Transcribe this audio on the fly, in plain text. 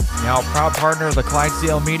now proud partner of the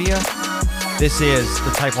Clydesdale Media. This is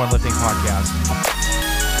the Type 1 Lifting Podcast.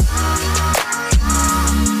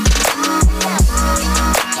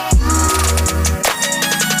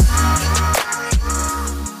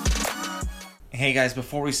 Hey guys,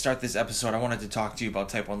 before we start this episode, I wanted to talk to you about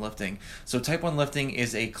Type 1 Lifting. So Type 1 Lifting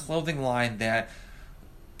is a clothing line that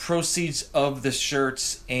proceeds of the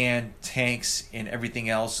shirts and tanks and everything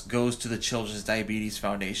else goes to the Children's Diabetes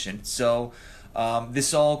Foundation. So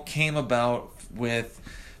this all came about with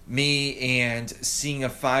me and seeing a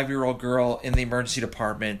 5-year-old girl in the emergency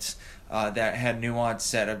department that had new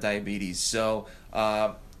onset of diabetes. So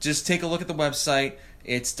just take a look at the website.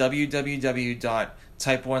 It's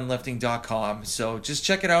www.type1lifting.com. So just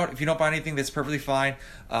check it out. If you don't buy anything, that's perfectly fine.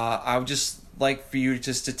 I would just like for you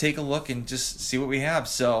just to take a look and just see what we have.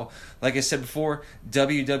 So like I said before,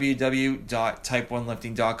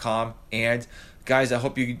 www.type1lifting.com. And guys, I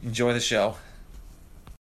hope you enjoy the show.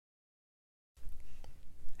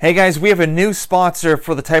 Hey guys, we have a new sponsor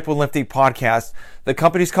for the Type 1 Lifting podcast. The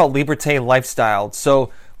company's called Liberté Lifestyle.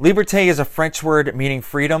 So Liberté is a French word meaning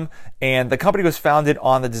freedom, and the company was founded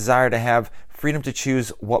on the desire to have freedom to choose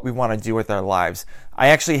what we want to do with our lives. I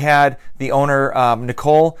actually had the owner,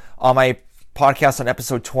 Nicole, on my podcast on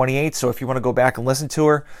episode 28, so if you want to go back and listen to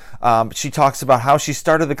her, she talks about how she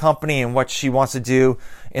started the company and what she wants to do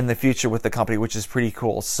in the future with the company, which is pretty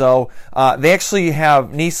cool. So they actually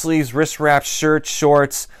have knee sleeves, wrist wraps, shirts,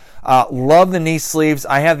 shorts. Love the knee sleeves.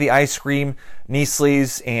 I have the ice cream knee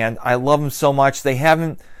sleeves, and I love them so much.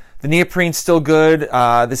 The neoprene's still good.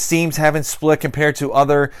 The seams haven't split compared to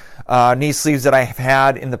other knee sleeves that I have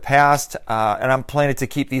had in the past, and I'm planning to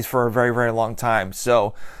keep these for a very, very long time.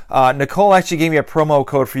 So Nicole actually gave me a promo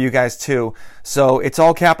code for you guys too. So it's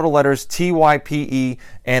all capital letters, TYPE,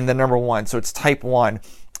 and the number 1. So it's Type 1.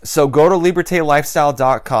 So go to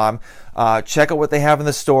libertelifestyle.com, check out what they have in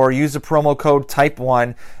the store, use the promo code Type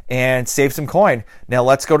 1, and save some coin. Now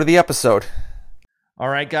let's go to the episode. All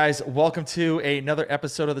right, guys, welcome to another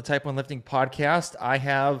episode of the Type 1 Lifting Podcast. I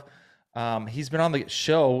have, he's been on the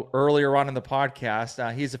show earlier on in the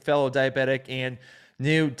podcast. He's a fellow diabetic and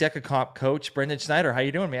new Deka comp coach, Brendan Snyder. How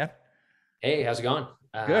you doing, man? Hey, how's it going?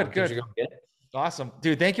 Good. Going good. Awesome.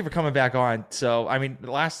 Dude, thank you for coming back on. So, I mean, the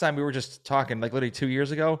last time we were just talking, like literally 2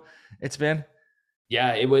 years ago, it's been?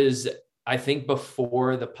 Yeah, it was, I think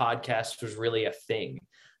before the podcast was really a thing.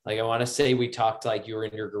 Like, I want to say we talked like you were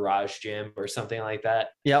in your garage gym or something like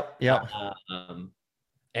that. Yep.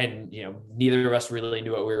 And, you know, neither of us really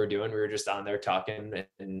knew what we were doing. We were just on there talking.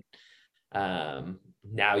 And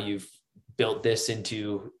now you've built this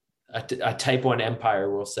into a Type 1 empire,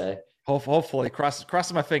 we'll say. Hopefully,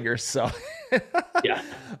 crossing my fingers. So, yeah.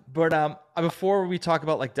 But before we talk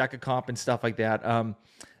about like Deka comp and stuff like that,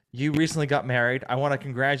 you recently got married. I want to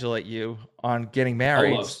congratulate you on getting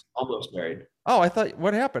married. Almost married. Oh, I thought,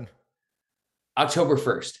 what happened? October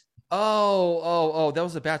 1st. Oh, that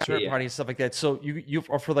was a bachelorette party and stuff like that. So you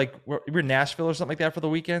are for like, you were in Nashville or something like that for the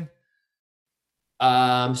weekend?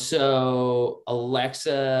 So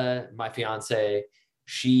Alexa, my fiance,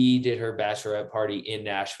 she did her bachelorette party in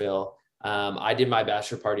Nashville. I did my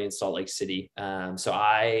bachelor party in Salt Lake City. So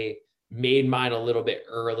I made mine a little bit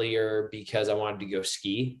earlier because I wanted to go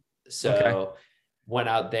ski. So went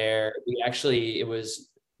out there. It was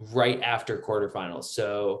right after quarterfinals.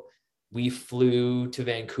 So we flew to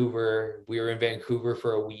Vancouver. We were in Vancouver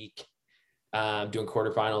for a week, doing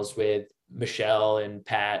quarterfinals with Michelle and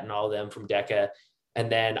Pat and all of them from Deka.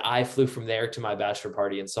 And then I flew from there to my bachelor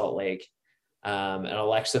party in Salt Lake. And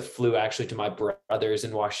Alexa flew actually to my brother's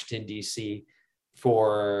in Washington, D.C.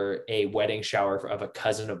 for a wedding shower of a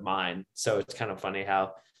cousin of mine. So it's kind of funny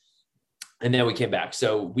how, and then we came back.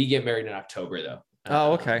 So we get married in October though.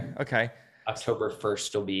 Oh, okay. October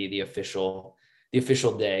 1st will be the official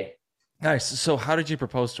day. Nice. So how did you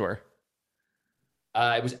propose to her?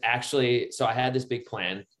 It was actually, so I had this big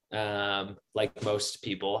plan. Like most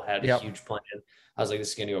people had a huge plan. I was like, this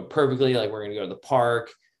is going to go perfectly. Like, we're going to go to the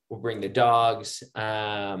park. We'll bring the dogs.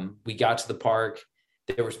 We got to the park.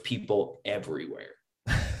 There was people everywhere.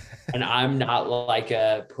 And I'm not like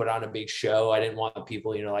put on a big show. I didn't want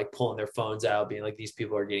people, like pulling their phones out, being like, these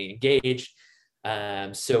people are getting engaged.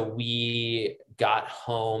 So we got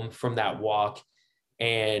home from that walk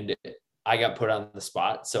and I got put on the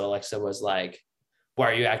spot. So Alexa was like,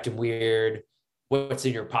 why are you acting weird? What's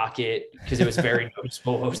in your pocket? Because it was very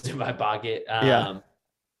noticeable what was in my pocket.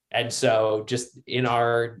 And so just in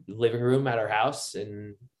our living room at our house,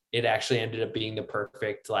 and it actually ended up being the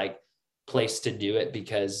perfect like place to do it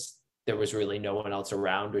because there was really no one else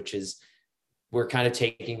around, which is, we're kind of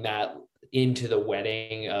taking that into the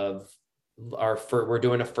wedding of we're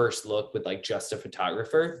doing a first look with like just a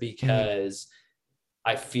photographer, Mhm. because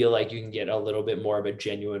I feel like you can get a little bit more of a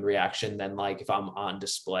genuine reaction than like if I'm on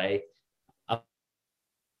display.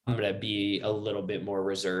 I'm going to be a little bit more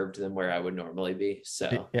reserved than where I would normally be.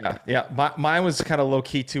 So Yeah, yeah. Mine was kind of low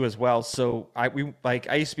key too as well. So I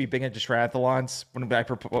used to be big into triathlons when I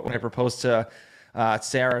proposed to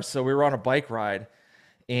Sarah. So we were on a bike ride,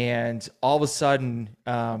 and all of a sudden,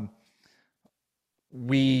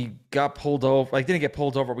 we got pulled over. Like, didn't get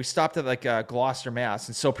pulled over. We stopped at like Gloucester, Mass.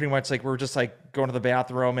 And so pretty much like we were just like going to the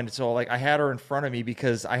bathroom, and so like I had her in front of me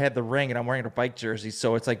because I had the ring and I'm wearing a bike jersey,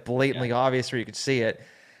 so it's like yeah, blatantly obvious where you could see it.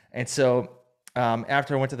 And so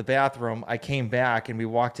after I went to the bathroom, I came back and we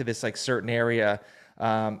walked to this like certain area.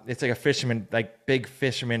 It's like a fisherman, like big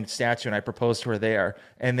fisherman statue, and I proposed to her there.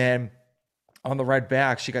 And then on the ride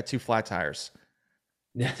back, she got two flat tires.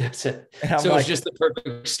 that's it. And I'm So it's like, just the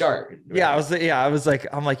perfect start, yeah, right? I was like,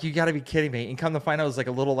 I'm like, you got to be kidding me. And come to find out, it was like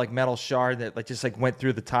a little like metal shard that like just like went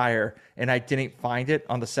through the tire, and I didn't find it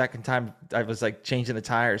on the second time I was like changing the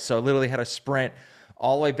tires. So I literally had to sprint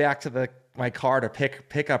all the way back to my car to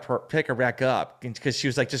pick her back up, because she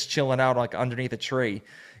was like just chilling out like underneath a tree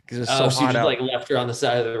because it was Oh, so so you hot just like out. left her on the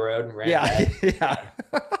side of the road and ran Yeah, back. yeah.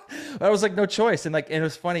 Yeah. I was like no choice, and like and it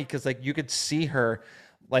was funny because like you could see her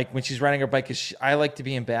like when she's riding her bike. Cause I like to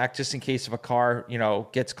be in back just in case if a car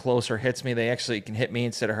gets close or hits me, they actually can hit me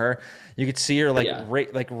instead of her. You could see her like Yeah.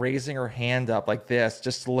 like raising her hand up like this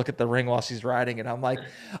just to look at the ring while she's riding, and I'm like,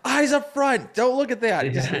 eyes up front, don't look at that.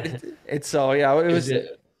 It's so yeah, Is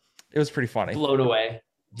it it was pretty funny. blown away?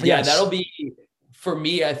 Yeah, Yes. that'll be for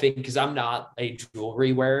me, I think, because I'm not a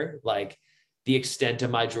jewelry wearer. Like the extent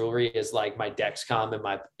of my jewelry is like my Dexcom and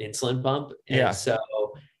my insulin pump. And Yeah. so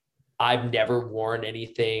I've never worn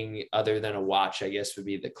anything other than a watch, I guess would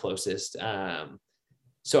be the closest.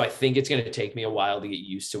 So I think it's going to take me a while to get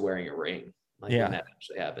used to wearing a ring, like when Yeah. that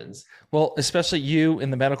actually happens. Well, especially you in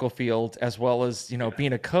the medical field, as well as, Yeah.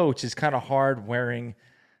 being a coach is kind of hard wearing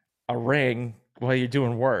a ring while you're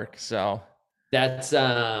doing work. So, That's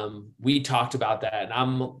we talked about that, and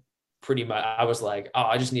I'm pretty much I was like, oh,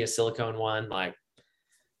 I just need a silicone one. Like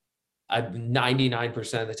I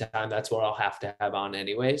 99% of the time that's what I'll have to have on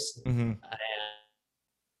anyways. mhm.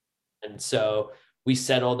 And so we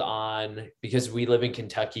settled on, because we live in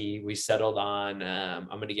Kentucky, we settled on I'm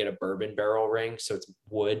going to get a bourbon barrel ring, so it's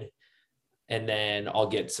wood, and then I'll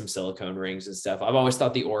get some silicone rings and stuff. I've always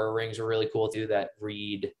thought the Aura rings were really cool too, that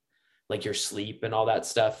read like your sleep and all that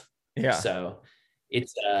stuff. Yeah. So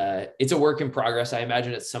it's a work in progress. I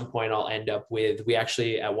imagine at some point I'll end up with, we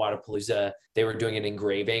actually at Wadapalooza, they were doing an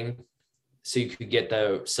engraving, so you could get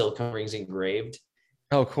the silicone rings engraved.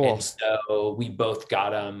 Oh, And cool. so we both got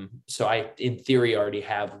them. So I, in theory, already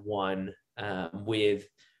have one with,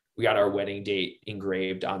 we got our wedding date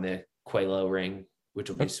engraved on the Quelo ring, which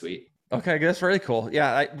will be sweet. Okay, that's very cool.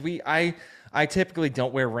 Yeah, I typically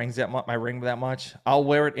don't wear rings my ring that much. I'll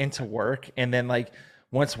wear it into work, and then like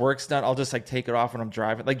once work's done, I'll just like take it off when I'm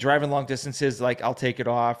driving. Like driving long distances, like I'll take it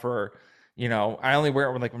off, or I only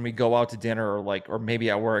wear it when we go out to dinner, or maybe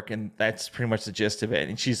at work, and that's pretty much the gist of it.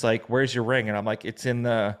 And she's like, "Where's your ring?" And I'm like, "It's in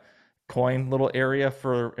the coin little area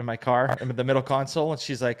in my car, in the middle console." And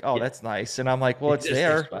she's like, "Oh, Yeah. that's nice." And I'm like, "Well, It it's just takes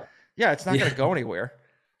there. fun. Yeah, it's not gonna Yeah. go anywhere."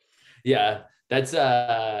 Yeah. That's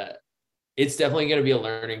it's definitely going to be a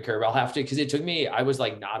learning curve. I'll have to, because it took me, I was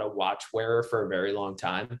like not a watch wearer for a very long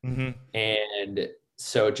time. Hmm. And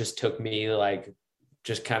so it just took me like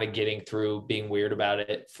just kind of getting through being weird about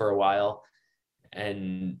it for a while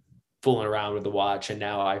and fooling around with the watch. And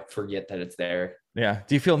now I forget that it's there. Yeah.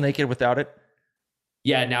 Do you feel naked without it?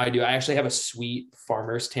 Yeah, now I do. I actually have a sweet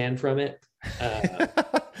farmer's tan from it. Uh,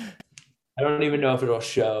 I don't even know if it'll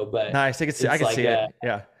show, but Nice. I it's can see like it.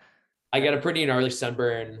 Yeah. I got a pretty gnarly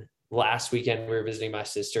sunburn last weekend. We were visiting my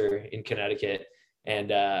sister in Connecticut,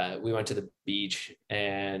 and we went to the beach,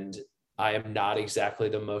 and I am not exactly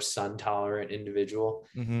the most sun tolerant individual.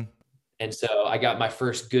 Hmm. And so I got my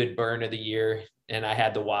first good burn of the year, and I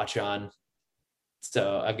had the watch on.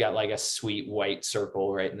 So I've got like a sweet white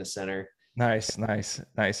circle right in the center. Nice, nice,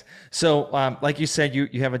 nice. So, like you said, you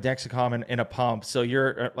have a Dexcom and a pump. So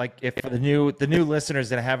you're like, if for the new listeners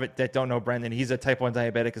that don't know Brendan, he's a type 1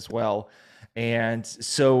 diabetic as well. And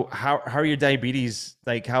so, how are your diabetes?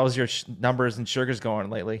 Like, how's your numbers and sugars going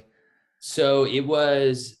lately? So it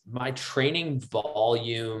was my training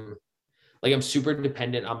volume. Like I'm super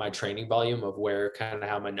dependent on my training volume of where kind of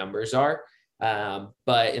how my numbers are.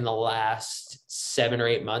 But in the last 7 or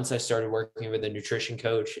 8 months, I started working with a nutrition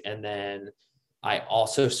coach, and then I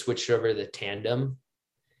also switched over to the Tandem.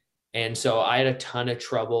 And so I had a ton of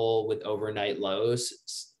trouble with overnight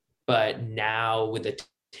lows, but now with the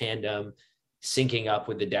Tandem, syncing up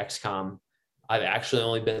with the Dexcom. I've actually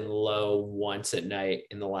only been low once at night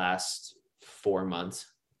in the last 4 months.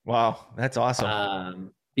 Wow, that's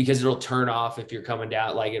awesome. Because it'll turn off if you're coming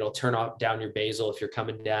down, like it'll turn off down your basal if you're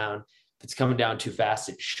coming down. If it's coming down too fast,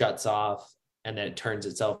 it shuts off and then it turns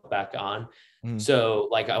itself back on. So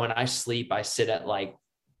like when I sleep, I sit at like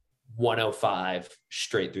 105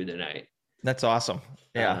 straight through the night. That's awesome.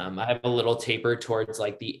 Yeah. I have a little taper towards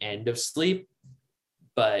like the end of sleep,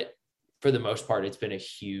 but for the most part, it's been a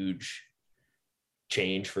huge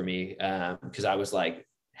change for me. Because I was like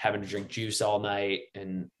having to drink juice all night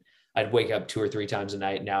and I'd wake up 2 or 3 times a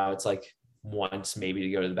night. Now it's like once maybe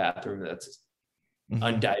to go to the bathroom. That's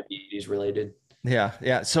undiabetes related. Yeah.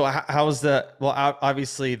 Yeah. So how's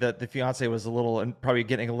obviously the fiance was a little, and probably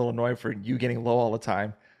getting a little annoyed for you getting low all the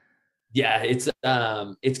time. Yeah. It's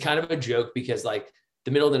kind of a joke because like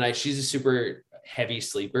the middle of the night, she's a super heavy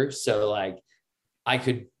sleeper. So like I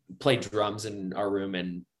could play drums in our room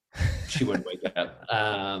and she wouldn't wake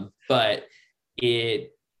up. But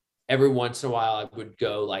every once in a while I would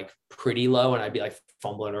go like pretty low and I'd be like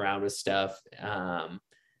fumbling around with stuff.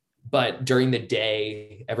 But during the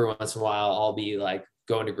day, every once in a while, I'll be like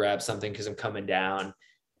going to grab something because I'm coming down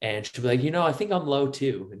and she'll be like, I think I'm low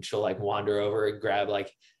too. And she'll like wander over and grab like,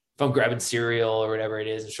 if I'm grabbing cereal or whatever it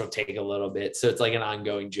is, and she'll take a little bit. So it's like an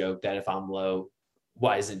ongoing joke that if I'm low,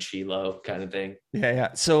 why isn't she low kind of thing. Yeah.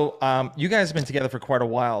 Yeah. So you guys have been together for quite a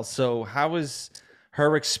while. So how was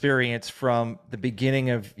her experience from the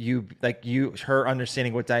beginning of her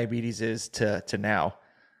understanding what diabetes is to now?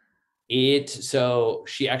 So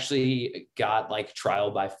she actually got like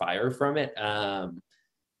trial by fire from it.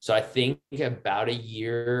 So I think about a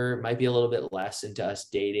year, might be a little bit less into us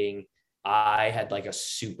dating, I had like a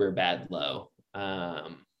super bad low,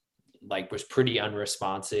 like was pretty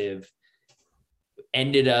unresponsive.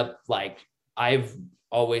 Ended up like, I've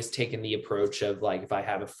always taken the approach of like, if I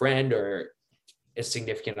have a friend or a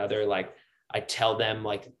significant other, like I tell them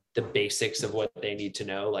like the basics of what they need to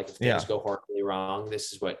know. Like if things go horribly wrong,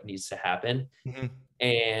 this is what needs to happen.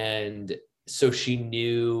 And so she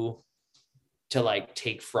knew to like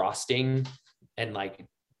take frosting and like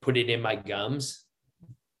put it in my gums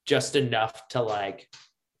just enough to like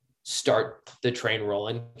start the train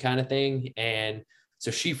rolling kind of thing. And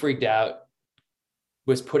so she freaked out,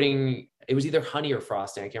 was putting, it was either honey or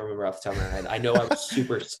frosting. I can't remember off the top of my head. I know I was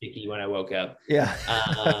super sticky when I woke up. Yeah.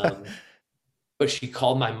 But she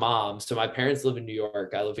called my mom. So my parents live in New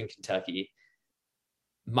York. I live in Kentucky.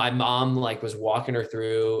 My mom like was walking her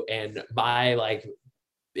through, and my like,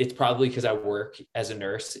 it's probably because I work as a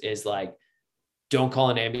nurse, is like, don't call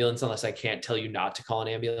an ambulance unless I can't tell you not to call an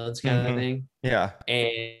ambulance kind of thing. Yeah.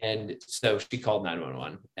 And so she called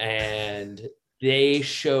 911 and they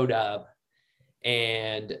showed up,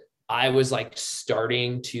 and I was like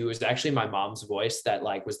it was actually my mom's voice that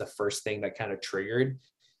like was the first thing that kind of triggered.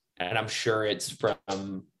 And I'm sure it's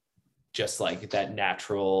from just like that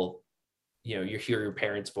natural, you hear your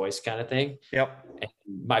parents' voice kind of thing. Yep. And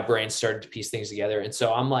my brain started to piece things together. And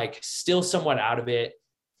so I'm like still somewhat out of it.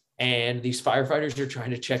 And these firefighters are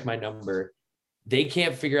trying to check my number. They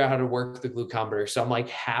can't figure out how to work the glucometer. So I'm like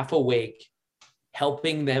half awake,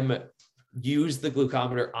 helping them use the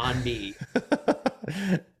glucometer on me.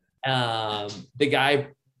 The guy,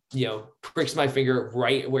 pricks my finger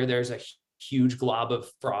right where there's a huge glob of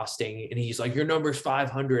frosting, and he's like, your number's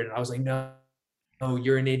 500. And I was like, no,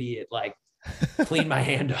 you're an idiot. Like, clean my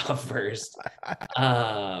hand off first.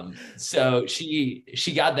 So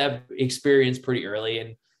she got that experience pretty early,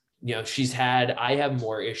 and I have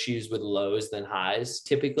more issues with lows than highs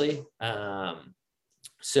typically.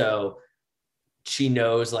 So she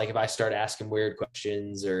knows like if I start asking weird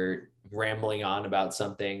questions or rambling on about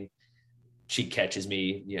something, she catches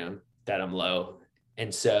me, that I'm low.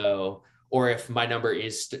 And so, or if my number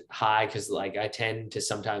is high, because like I tend to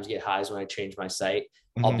sometimes get highs when I change my site,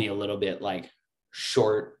 I'll be a little bit like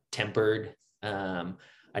short tempered. I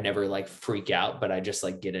never like freak out, but I just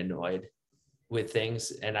like get annoyed with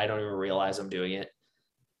things and I don't even realize I'm doing it.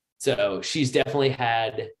 So she's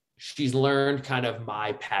learned kind of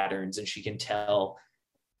my patterns, and she can tell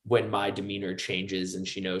when my demeanor changes and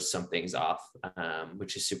she knows something's off,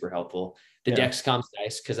 which is super helpful. The Dexcom's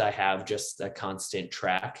nice because I have just a constant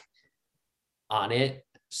track on it.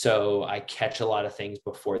 So I catch a lot of things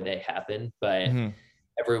before they happen, but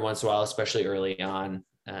every once in a while, especially early on,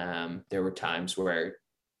 there were times where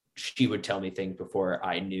she would tell me things before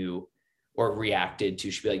I knew or reacted to.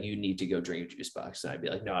 She'd be like, you need to go drink a juice box. And I'd be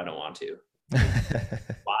like, no, I don't want to.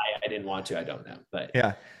 Why I didn't want to, I don't know. But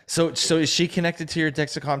yeah. So is she connected to your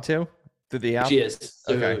Dexcom too? Through the app? She is.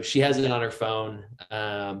 So she has it on her phone.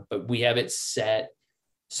 But we have it set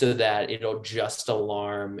so that it'll just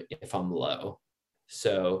alarm if I'm low.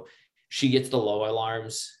 So she gets the low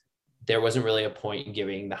alarms. There wasn't really a point in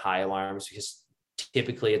giving the high alarms because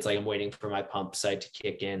typically it's like I'm waiting for my pump site to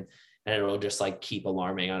kick in and it'll just like keep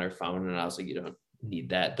alarming on her phone. And I was like, you don't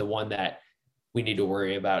need that. The one that we need to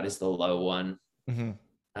worry about is the low one.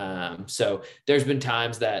 So there's been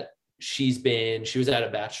times that she was at a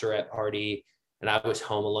bachelorette party and I was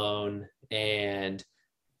home alone and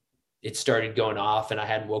it started going off and I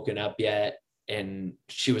hadn't woken up yet. And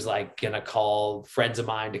she was like gonna call friends of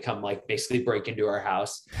mine to come like basically break into our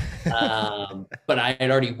house. But I had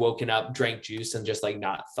already woken up, drank juice, and just like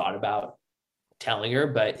not thought about telling her.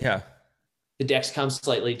 But Yeah. the Dexcom's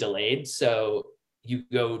slightly delayed. So you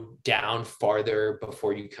go down farther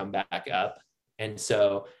before you come back up. And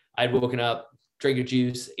so I'd woken up, drank a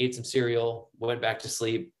juice, ate some cereal, went back to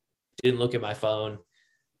sleep, didn't look at my phone.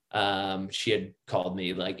 She had called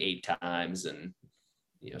me like 8 times and,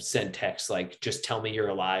 sent texts like, just tell me you're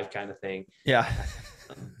alive kind of thing. Yeah.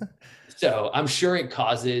 So I'm sure it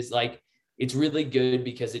causes it's really good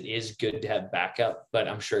because it is good to have backup, but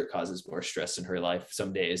I'm sure it causes more stress in her life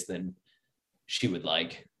some days than she would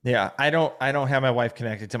like. Yeah. I don't have my wife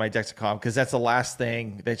connected to my Dexcom because that's the last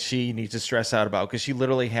thing that she needs to stress out about. Cause she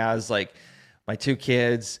literally has like my 2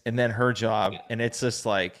 kids and then her job. Yeah. And it's just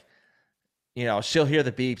like, she'll hear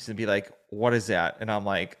the beeps and be like, what is that? And I'm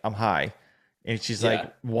like, I'm high. And she's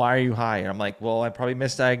like, why are you high? And I'm like, well, I probably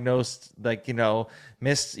misdiagnosed,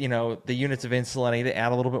 missed, the units of insulin. I need to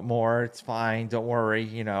add a little bit more. It's fine. Don't worry,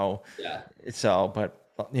 Yeah. So, but,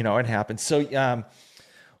 it happens. So,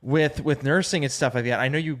 with nursing and stuff like that, I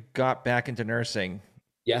know you got back into nursing.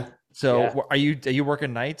 Yeah. So are you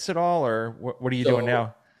working nights at all or what are you doing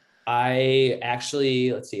now? I actually,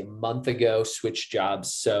 a month ago switched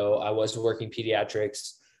jobs. So I was working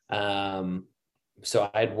pediatrics.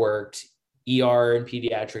 So I'd worked ER and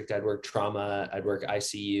pediatric, I'd worked trauma, I'd worked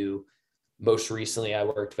ICU. Most recently, I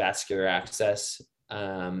worked vascular access.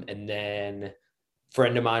 And then a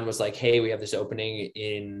friend of mine was like, hey, we have this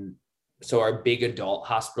opening so our big adult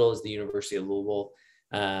hospital is the University of Louisville.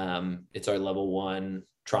 It's our level 1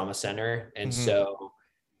 trauma center. And so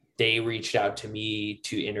they reached out to me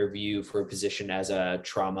to interview for a position as a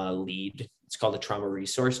trauma lead. It's called a trauma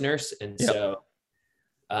resource nurse. And so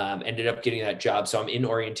ended up getting that job. So I'm in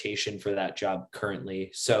orientation for that job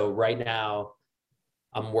currently. So right now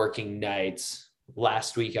I'm working nights.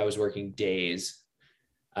 Last week I was working days.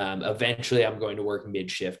 Eventually I'm going to work mid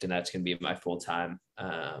shift and that's going to be my full time.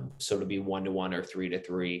 So it'll be 1 to 1 or 3 to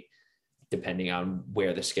 3, depending on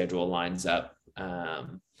where the schedule lines up.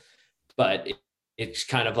 But it's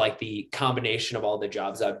kind of like the combination of all the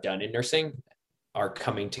jobs I've done in nursing are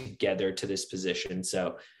coming together to this position.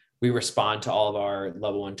 So we respond to all of our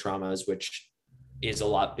level 1 traumas, which is a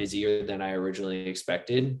lot busier than I originally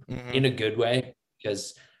expected in a good way,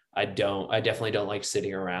 because I definitely don't like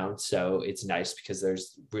sitting around. So it's nice because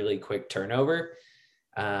there's really quick turnover.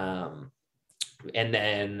 And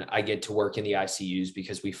then I get to work in the ICUs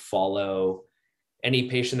because we follow any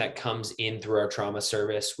patient that comes in through our trauma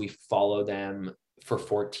service. We follow them for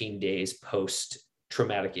 14 days post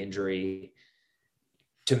traumatic injury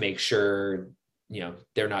to make sure,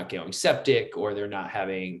 they're not going septic or they're not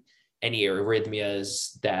having any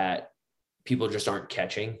arrhythmias that people just aren't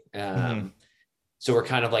catching. So we're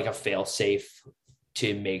kind of like a fail safe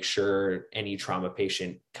to make sure any trauma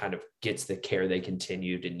patient kind of gets the care they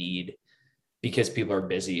continue to need, because people are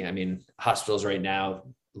busy. I mean, hospitals right now,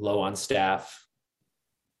 low on staff,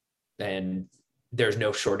 and there's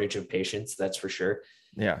no shortage of patients, that's for sure.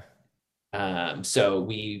 Yeah. So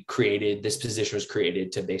this position was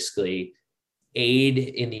created to basically aid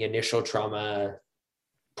in the initial trauma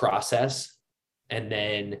process and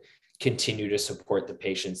then continue to support the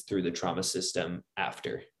patients through the trauma system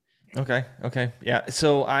after. Okay. Yeah.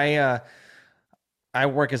 So I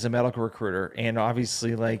work as a medical recruiter, and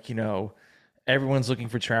obviously everyone's looking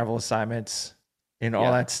for travel assignments and all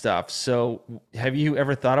that stuff. So have you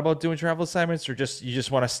ever thought about doing travel assignments, or you just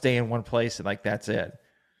want to stay in one place and that's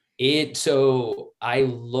it? So I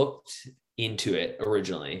looked into it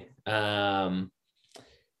originally.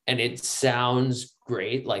 And it sounds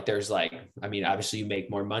great. Obviously you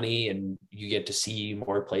make more money and you get to see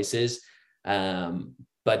more places.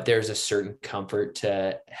 But there's a certain comfort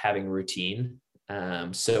to having routine.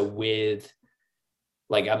 So with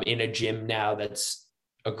I'm in a gym now that's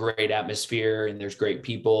a great atmosphere and there's great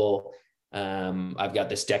people. I've got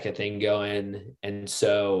this Deka thing going. And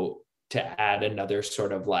so to add another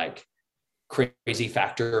sort of crazy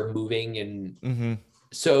factor of moving and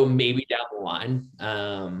so maybe down the line,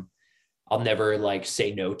 I'll never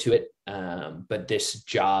say no to it. But this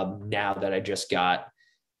job now that I just got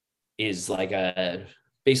is like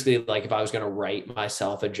basically like if I was going to write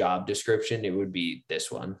myself a job description, it would be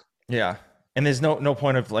this one. Yeah. And there's no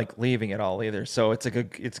point of like leaving at all either. So it's a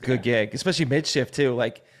good gig, especially mid shift too.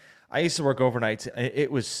 Like I used to work overnights.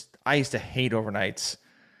 I used to hate overnights.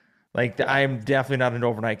 Like Yeah. I'm definitely not an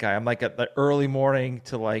overnight guy. I'm like at the early morning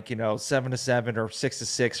to like, 7 to 7 or 6 to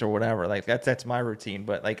 6 or whatever. Like that's my routine.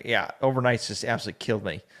 But like, yeah, overnights just absolutely killed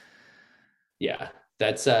me. Yeah.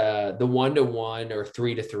 That's the 1 to 1 or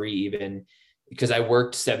 3 to 3 even, because I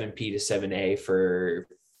worked 7P to 7A for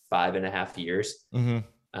 5.5 years. Mm-hmm.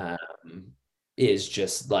 Um, is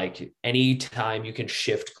just like any time you can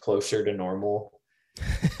shift closer to normal,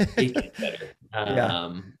 it gets better.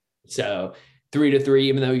 Yeah. So 3 to 3,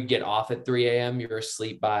 even though you get off at 3 a.m., you're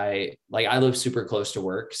asleep by, like, I live super close to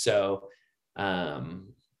work. So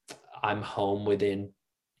um, I'm home within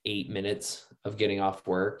 8 minutes of getting off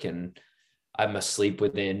work, and I'm asleep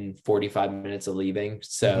within 45 minutes of leaving.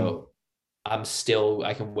 Mm-hmm. So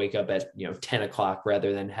I can wake up at, 10 o'clock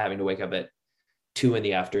rather than having to wake up at 2 in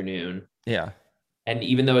the afternoon. Yeah. And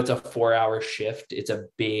even though it's a 4 hour shift, it's a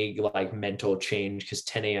big like mental change because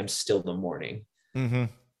 10 a.m. is still the morning. Mm-hmm.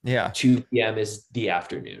 Yeah. 2 p.m. is the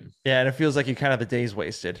afternoon. Yeah. And it feels like you kind of the day's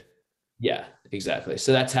wasted. Yeah, exactly.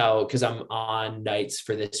 So that's how, because I'm on nights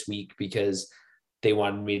for this week because they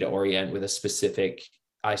wanted me to orient with a specific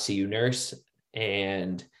ICU nurse,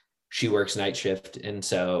 and she works night shift. And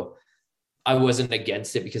so I wasn't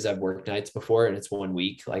against it because I've worked nights before and it's 1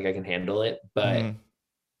 week, like I can handle it. But Mm-hmm.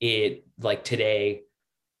 it, like today,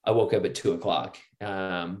 I woke up at 2 o'clock,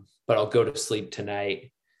 but I'll go to sleep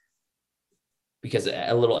tonight because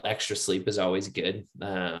a little extra sleep is always good.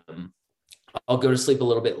 I'll go to sleep a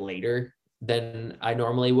little bit later than I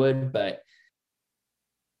normally would, but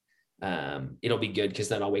it'll be good because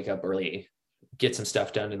then I'll wake up early, get some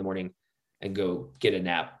stuff done in the morning, and go get a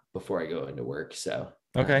nap before I go into work. So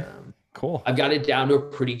Okay. Cool. I've got it down to a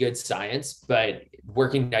pretty good science, but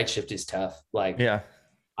working night shift is tough. Like Yeah.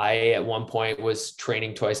 I at one point was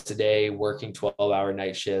training twice a day, working 12-hour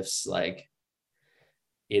night shifts. Like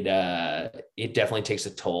it definitely takes a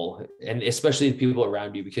toll, and especially the people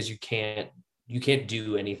around you, because you can't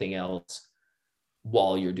do anything else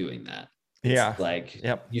while you're doing that. It's Yeah. like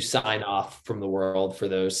Yep. you sign off from the world for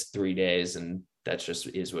those 3 days, and that's just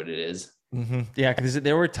is what it is. Mm-hmm. Yeah, because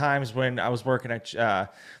there were times when I was working at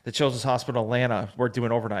the Children's Hospital Atlanta, we're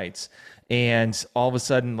doing overnights, and all of a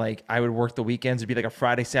sudden, like I would work the weekends, it'd be like a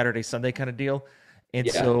Friday, Saturday, Sunday kind of deal, and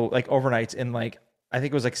Yeah. so like overnights, and like I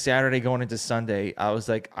think it was like Saturday going into Sunday, I was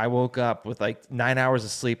like I woke up with like 9 hours of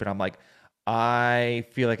sleep, and I'm like I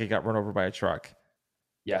feel like I got run over by a truck.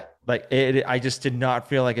 Yeah. Like I just did not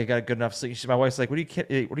feel like I got good enough sleep. My wife's like, What are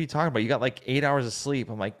you talking about? You got like 8 hours of sleep."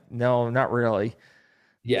 I'm like, "No, not really."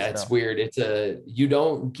 Yeah. It's So, weird. You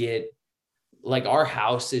don't get, like, our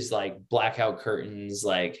house is like blackout curtains.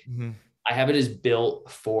 Like mhm. I have it as built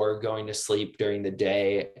for going to sleep during the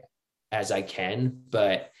day as I can.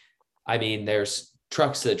 But I mean, there's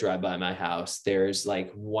trucks that drive by my house. There's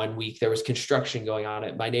like 1 week there was construction going on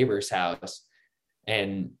at my neighbor's house.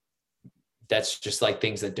 And that's just like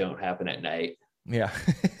things that don't happen at night. Yeah.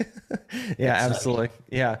 Yeah, It's like, absolutely.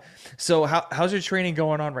 Yeah. So how's your training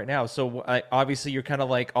going on right now? So obviously you're kind of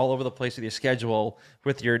like all over the place with your schedule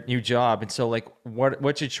with your new job. And so like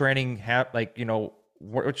what's your training like,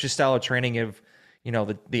 what's your style of training of,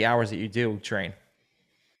 the hours that you do train?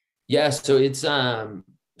 yeah, so it's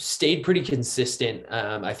stayed pretty consistent.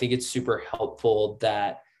 I think it's super helpful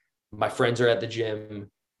that my friends are at the gym.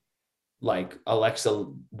 Like Alexa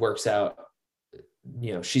works out,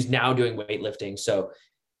 she's now doing weightlifting. So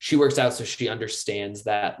she works out, so she understands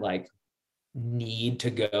that like need to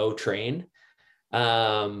go train.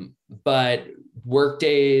 But work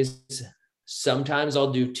days, sometimes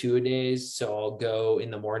I'll do 2 a days. So I'll go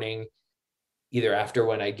in the morning, either after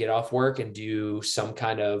when I get off work, and do some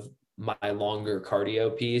kind of my longer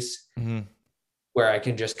cardio piece Hmm. where I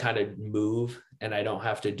can just kind of move and I don't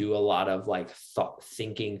have to do a lot of like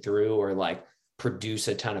thinking through or like produce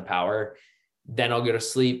a ton of power. Then I'll go to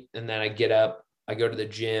sleep, and then I get up, I go to the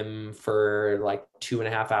gym for like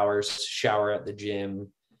 2.5 hours, shower at the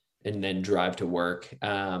gym, and then drive to work.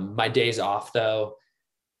 My days off though,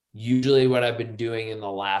 usually what I've been doing in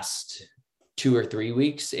the last 2 or 3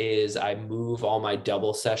 weeks is I move all my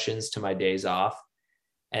double sessions to my days off.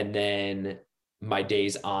 And then my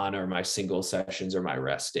days on are my single sessions or my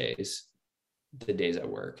rest days, the days I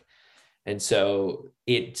work. And so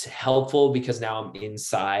it's helpful because now I'm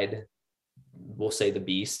inside, we'll say, the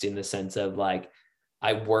beast, in the sense of like,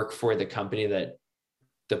 I work for the company that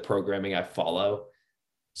the programming I follow.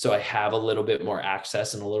 So I have a little bit more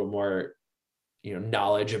access and a little more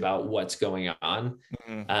knowledge about what's going on.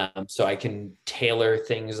 Mm-hmm. So I can tailor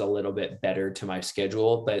things a little bit better to my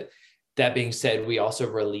schedule. But that being said, we also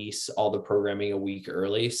release all the programming a week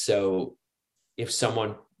early. So if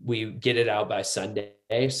we get it out by Sunday.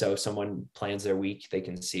 So if someone plans their week, they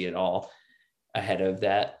can see it all ahead of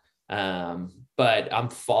that. But I'm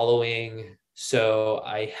following, so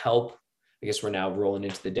I guess we're now rolling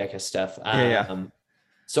into the Deka stuff. Yeah.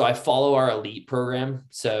 So I follow our elite program.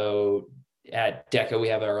 So at Deka, we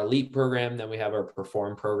have our elite program, then we have our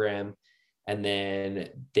perform program. And then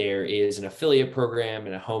there is an affiliate program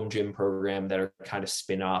and a home gym program that are kind of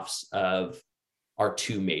spin-offs of our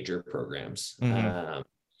two major programs. Mm-hmm.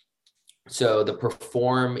 So the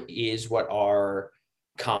perform is what our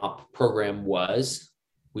comp program was.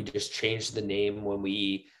 We just changed the name when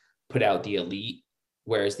we put out the elite,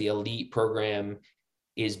 whereas the elite program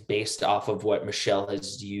is based off of what Michelle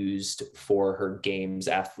has used for her games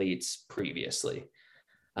athletes previously.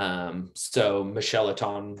 So Michelle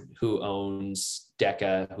Aton, who owns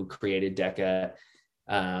Deka, who created Deka,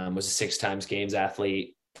 was a 6 times games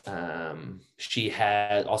athlete. She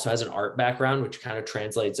also has an art background, which kind of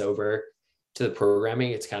translates over to the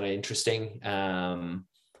programming. It's kind of interesting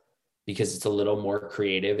because it's a little more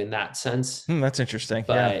creative in that sense. That's interesting.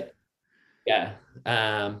 But yeah.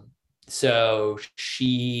 So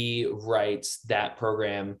she writes that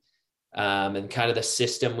program. And kind of the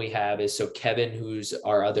system we have is, so Kevin, who's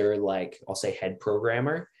our other, I'll say head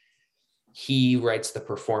programmer, he writes the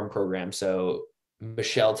perform program. So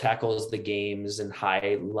Michelle tackles the games and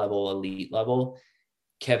high level, elite level.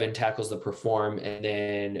 Kevin tackles the perform. And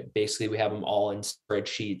then basically we have them all in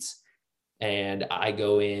spreadsheets. And I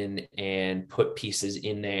go in and put pieces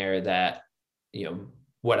in there that,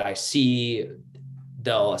 what I see,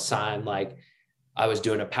 they'll assign, I was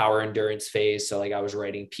doing a power endurance phase. So I was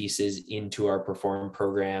writing pieces into our perform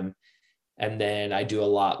program. And then I do a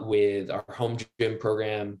lot with our home gym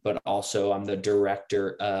program, but also I'm the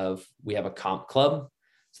director we have a comp club.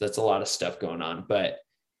 So that's a lot of stuff going on. But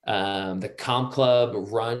the comp club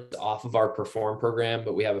runs off of our perform program,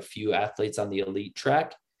 but we have a few athletes on the elite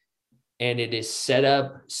track. And it is set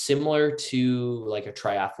up similar to a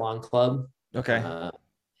triathlon club. Okay.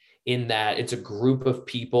 In that it's a group of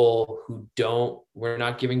people who we're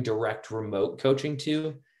not giving direct remote coaching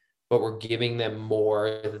to, but we're giving them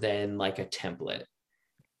more than a template.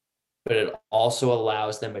 But it also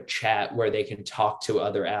allows them a chat where they can talk to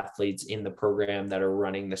other athletes in the program that are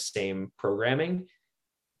running the same programming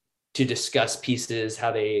to discuss pieces,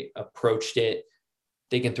 how they approached it.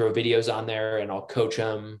 They can throw videos on there and I'll coach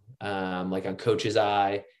them, on Coach's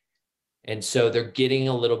Eye. And so they're getting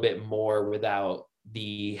a little bit more without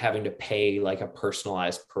the having to pay a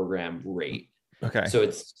personalized program rate. Okay. So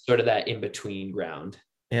it's sort of that in between ground.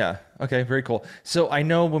 Yeah. Okay. Very cool. So I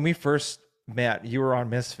know when we first met, you were on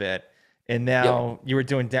Misfit, and now you were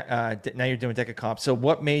doing now you're doing Deka Comp. So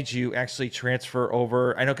what made you actually transfer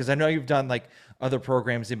over? Because I know you've done other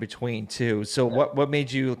programs in between too. So what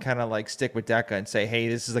made you kind of stick with Deka and say, hey,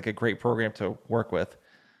 this is a great program to work with?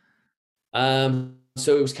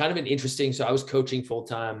 So it was kind of an interesting. So I was coaching full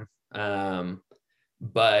time.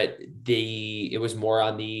 But it was more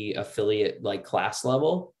on the affiliate class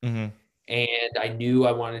level. Mm-hmm. And I knew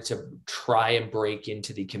I wanted to try and break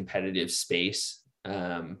into the competitive space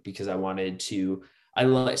because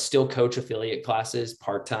I still coach affiliate classes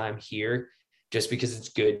part-time here just because it's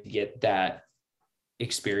good to get that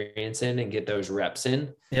experience in and get those reps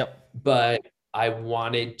in. Yep. But I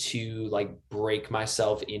wanted to break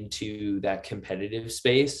myself into that competitive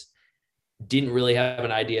space. Didn't really have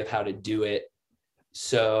an idea of how to do it.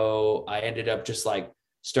 So I ended up just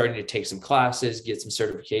starting to take some classes, get some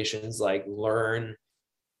certifications, learn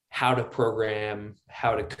how to program,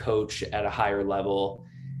 how to coach at a higher level.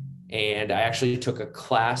 And I actually took a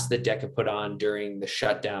class that Deka put on during the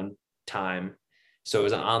shutdown time. So it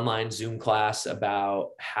was an online Zoom class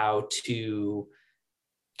about how to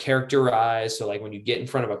characterize. So when you get in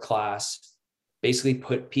front of a class, basically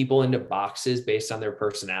put people into boxes based on their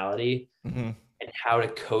personality. Mm-hmm. And how to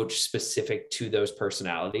coach specific to those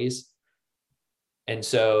personalities. And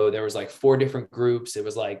so there was 4 different groups. It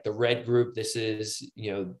was the red group. This is,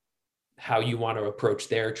 how you want to approach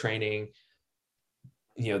their training.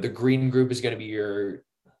 The green group is going to be your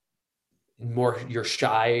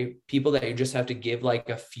shy people that you just have to give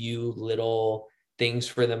a few little things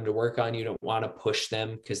for them to work on. You don't want to push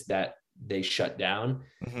them because that they shut down.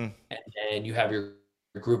 Mm-hmm. And then you have your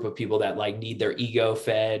group of people that need their ego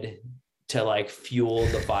fed to fuel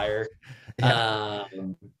the fire.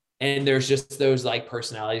 And there's just those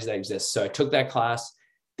personalities that exist. So I took that class.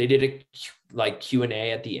 they did a like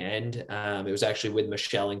Q&A at the end. It was actually with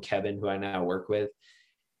Michelle and Kevin, who I now work with.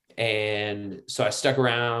 And so I stuck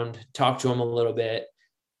around, talked to them a little bit.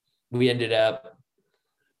 We ended up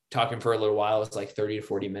talking for a little while. It was like 30 to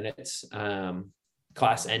 40 minutes.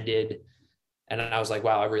 Class ended. And I was like,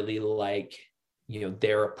 wow, I really like,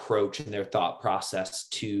 their approach and their thought process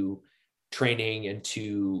to training and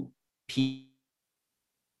to people,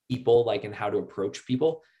 like, and how to approach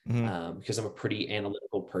people. Because I'm a pretty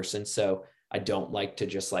analytical person. So I don't like to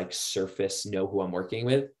just like surface know who I'm working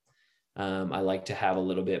with. I like to have a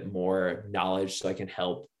little bit more knowledge so I can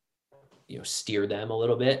help, steer them a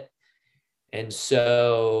little bit. And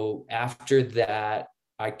so after that,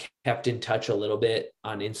 I kept in touch a little bit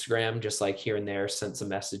on Instagram, just like here and there, sent some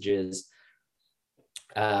messages.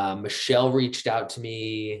 Michelle reached out to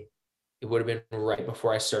me. It would have been right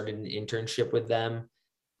before I started an internship with them,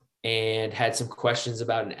 and had some questions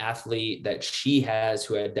about an athlete that she has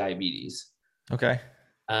who had diabetes. Okay.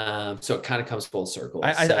 So it kind of comes full circle.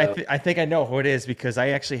 I think I know who it is, because I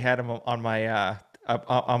actually had him on my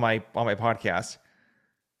podcast.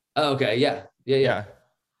 Oh, okay. Yeah.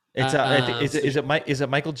 It's is it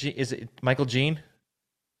Michael G? Is it Michael Jean?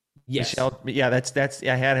 Yes. Michelle, yeah, that's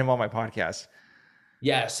I had him on my podcast.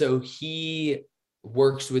 Yeah. So he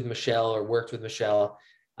worked with Michelle.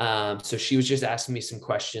 So she was just asking me some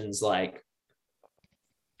questions, like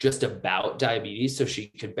just about diabetes, so she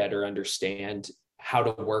could better understand how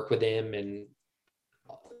to work with him and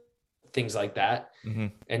things like that.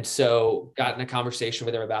 And so got in a conversation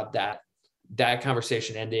with her about that. That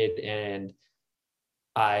conversation ended, and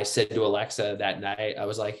I said to Alexa that night, I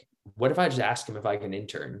was like, what if I just ask him if I can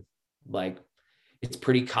intern? Like, it's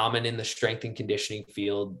pretty common in the strength and conditioning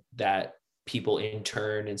field that people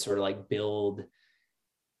intern and sort of like build.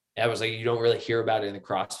 I was like, you don't really hear about it in the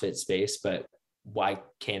CrossFit space, but why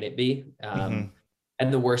can't it be? And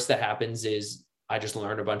the worst that happens is I just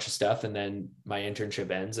learn a bunch of stuff, and then my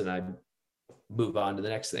internship ends and I move on to the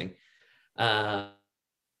next thing.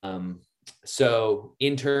 So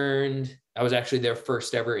interned, I was actually their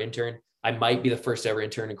first ever intern. I might be the first ever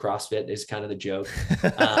intern in CrossFit, is kind of the joke.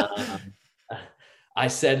 I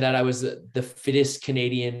said that I was the fittest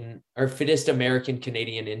American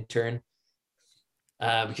Canadian intern,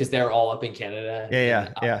 because they're all up in Canada.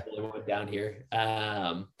 Yeah. I'm the only one down here.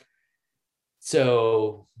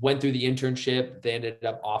 So went through the internship. They ended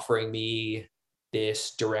up offering me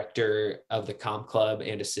this director of the comp club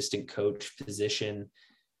and assistant coach position.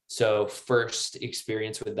 So first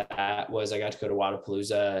experience with that was I got to go to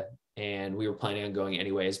Wadapalooza, and we were planning on going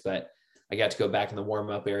anyways, but I got to go back in the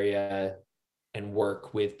warm-up area and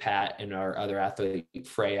work with Pat and our other athlete,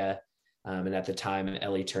 Freya, and at the time,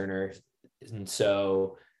 Ellie Turner. And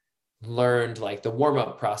so learned like the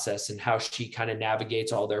warm-up process and how she kind of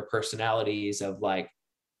navigates all their personalities of like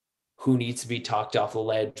who needs to be talked off the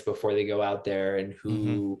ledge before they go out there, and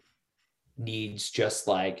who needs just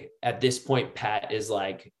like, at this point, Pat is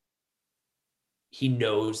like, he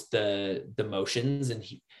knows the motions, and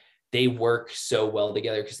they work so well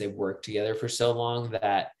together because they worked together for so long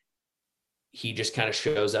that he just kind of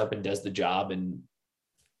shows up and does the job. And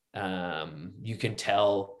you can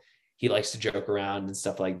tell he likes to joke around and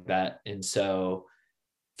stuff like that. And so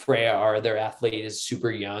Freya, our other athlete, is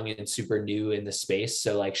super young and super new in the space.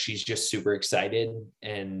 So like, she's just super excited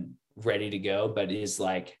and ready to go, but is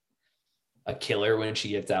like a killer when she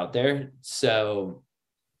gets out there. So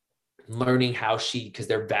learning how because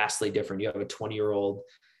they're vastly different. You have a 20-year-old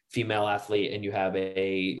female athlete, and you have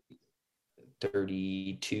a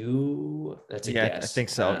 32. That's a guess. I think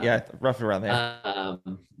so. Roughly around there.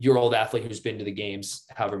 Year old athlete who's been to the games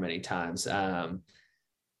however many times. And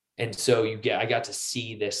so I got to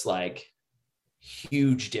see this like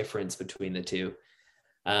huge difference between the two.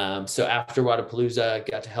 So after Wadapalooza,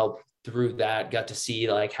 got to help through that, got to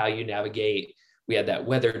see like how you navigate. We had that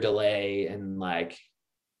weather delay, and like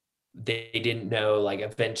they didn't know, like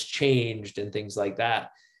events changed and things like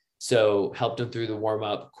that. So helped them through the warm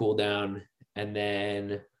up, cool down, and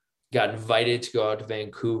then got invited to go out to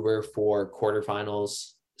Vancouver for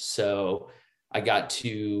quarterfinals. So I got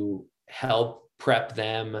to help prep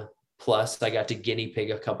them. Plus I got to guinea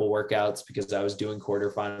pig a couple workouts because I was doing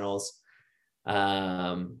quarterfinals.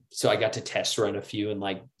 So I got to test run a few and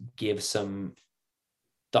like give some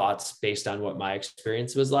thoughts based on what my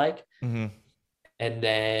experience was like. And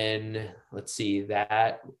then let's see,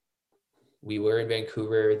 that we were in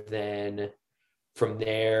Vancouver. Then from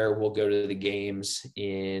there, we'll go to the games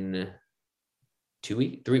in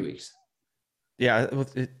 3 weeks. Yeah. I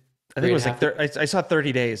think it was like, I saw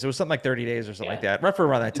 30 days. It was something like 30 days or something like that. Roughly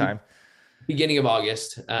around that time. Beginning of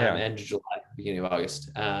August, end of July, beginning of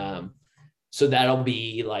August. So that'll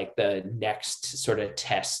be like the next sort of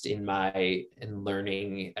test in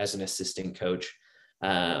learning as an assistant coach.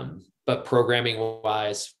 But programming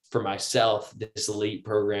wise for myself, this elite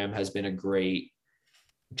program has been a great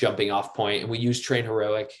jumping off point. And we use Train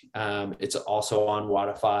Heroic. It's also on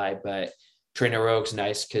Wodify, but Train Heroic's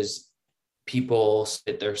nice because people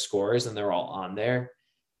spit their scores and they're all on there.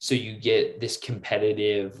 So you get this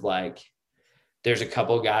competitive, like there's a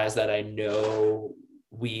couple guys that I know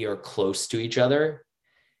we are close to each other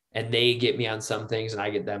and they get me on some things and I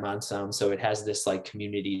get them on some. So it has this like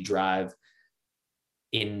community drive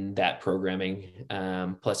in that programming.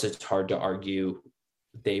 Plus it's hard to argue.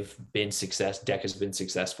 Deka's been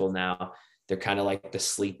successful now. They're kind of like the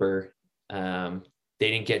sleeper. They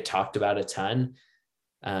didn't get talked about a ton.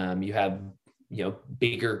 You have,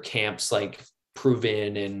 bigger camps like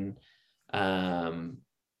Proven and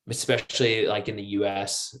especially like in the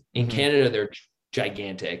US. In Canada, they're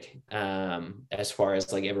gigantic as far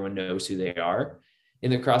as like everyone knows who they are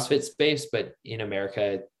in the CrossFit space. But in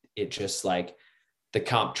America, it just like the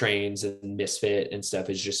comp trains and Misfit and stuff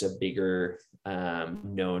is just a bigger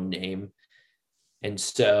known name. And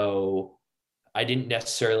so I didn't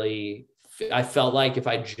necessarily, I felt like if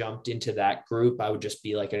I jumped into that group, I would just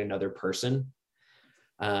be like another person.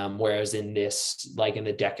 Whereas in this, like in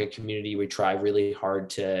the Deka community, we try really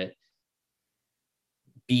hard to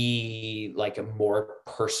be like a more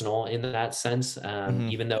personal in that sense.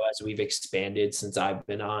 Even though as we've expanded since I've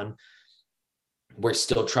been on, we're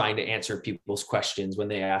still trying to answer people's questions when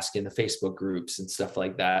they ask in the Facebook groups and stuff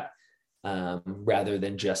like that, rather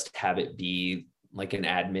than just have it be like an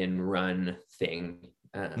admin run thing.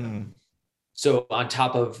 So on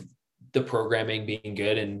top of the programming being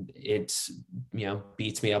good, and it's,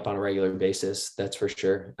 beats me up on a regular basis, that's for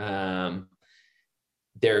sure.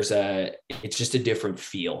 It's just a different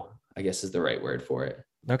feel, I guess is the right word for it.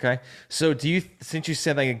 Okay. So since you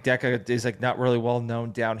said like Deka is like not really well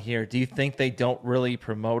known down here, do you think they don't really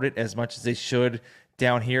promote it as much as they should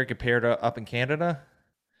down here compared to up in Canada?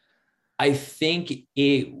 I think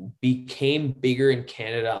it became bigger in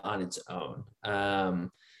Canada on its own.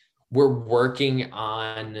 We're working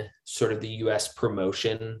on sort of the US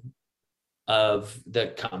promotion of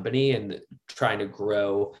the company and trying to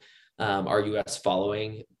grow our US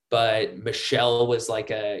following. But Michelle was like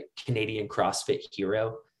a Canadian CrossFit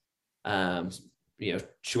hero.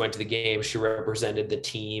 She went to the game, she represented the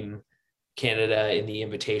team Canada in the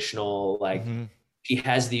Invitational. Like she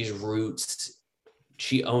has these roots.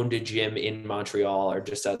 She owned a gym in Montreal or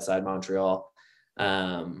just outside Montreal.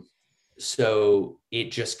 So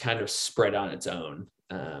it just kind of spread on its own.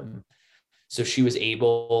 So she was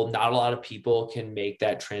not a lot of people can make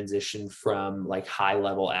that transition from like high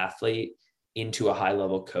level athlete into a high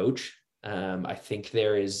level coach. I think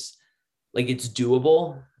there is like, it's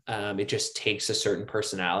doable. It just takes a certain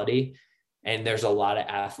personality. And there's a lot of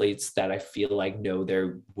athletes that I feel like know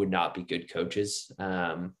there would not be good coaches.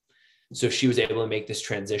 So she was able to make this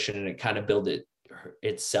transition and it kind of built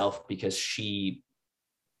itself because she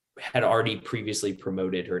had already previously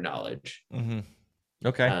promoted her knowledge.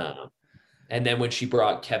 Okay. And then when she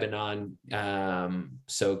brought Kevin on,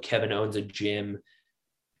 so Kevin owns a gym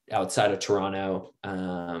outside of Toronto.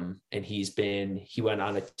 And he went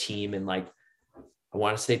on a team in like, I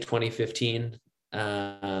want to say 2015.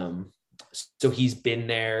 So he's been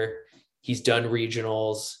there, he's done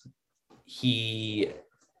regionals, he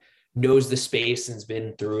knows the space and's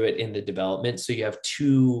been through it in the development. So you have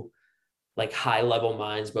two like high level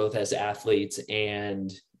minds, both as athletes and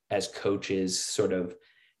as coaches, sort of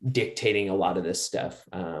dictating a lot of this stuff.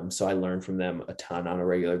 So I learned from them a ton on a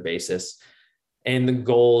regular basis. And the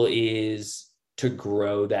goal is to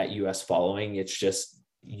grow that US following. It's just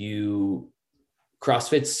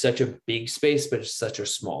CrossFit's such a big space, but it's such a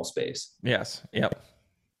small space. Yes. Yep.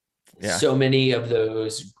 Yeah. So many of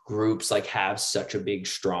those groups like have such a big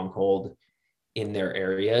stronghold in their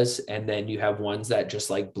areas. And then you have ones that just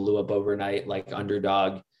like blew up overnight, like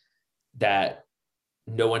Underdog, that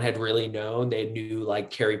no one had really known. They knew like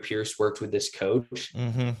Carrie Pierce worked with this coach.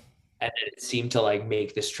 And it seemed to like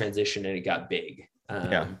make this transition and it got big.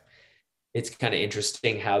 It's kind of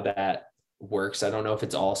interesting how that works. I don't know if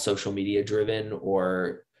it's all social media driven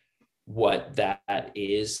or what that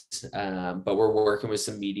is, but we're working with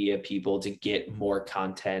some media people to get more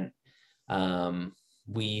content.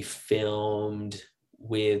 We filmed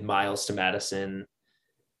with Miles to Madison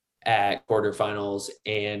at quarterfinals,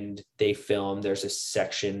 and there's a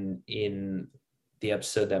section in the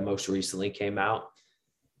episode that most recently came out.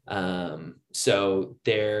 So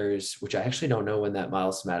which I actually don't know when that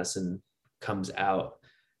Miles to Madison comes out,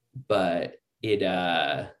 but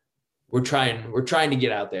we're trying to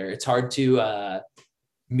get out there. It's hard to,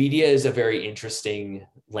 media is a very interesting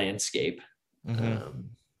landscape to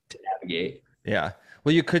navigate. Yeah.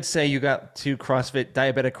 Well, you could say you got two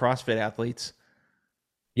diabetic CrossFit athletes.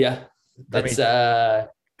 Yeah. I mean, That's,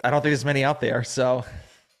 I don't think there's many out there. So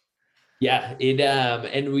yeah, and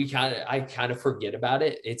I kind of forget about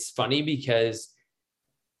it. It's funny because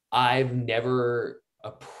I've never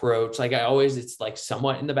approached, like I always, it's like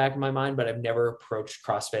somewhat in the back of my mind, but I've never approached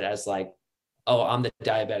CrossFit as like, oh, I'm the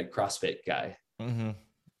diabetic CrossFit guy.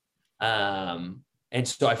 And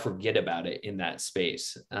so I forget about it in that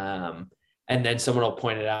space. And then someone will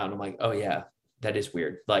point it out and I'm like, oh yeah, that is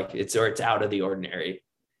weird. Like it's out of the ordinary.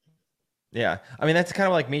 yeah. I mean, that's kind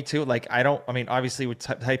of like me too. Like, I mean, obviously with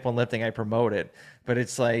type 1 lifting, I promote it, but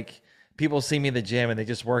it's like people see me in the gym and they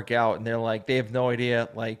just work out and they're like, they have no idea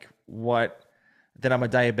like that I'm a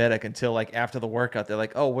diabetic until like after the workout. They're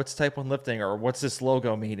like, oh, what's type 1 lifting or what's this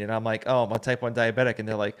logo mean? And I'm like, oh, I'm a type 1 diabetic. And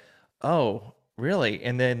they're like, oh, really?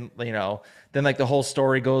 And then, then like the whole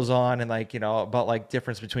story goes on and like, about like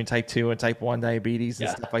difference between type 2 and type 1 diabetes and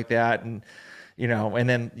stuff like that. And, and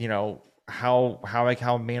then, how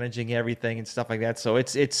I'm managing everything and stuff like that. So I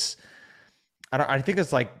think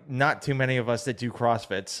there's like not too many of us that do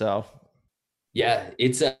CrossFit. So yeah,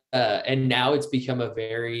 it's and now it's become a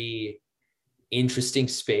very interesting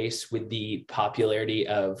space with the popularity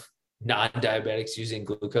of non-diabetics using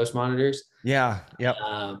glucose monitors. Yeah. Yep.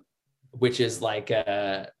 Which is like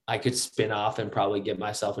I could spin off and probably get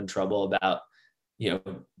myself in trouble about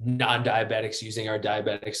non-diabetics using our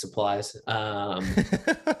diabetic supplies.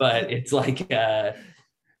 But it's like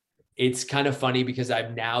it's kind of funny because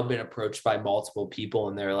I've now been approached by multiple people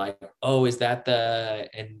and they're like, oh, is that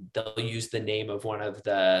and they'll use the name of one of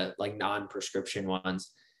the like non-prescription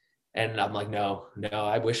ones. And I'm like, no,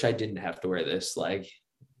 I wish I didn't have to wear this. Like,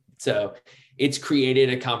 so it's created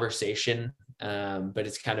a conversation, but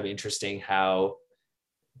it's kind of interesting how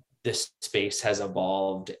this space has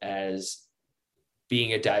evolved as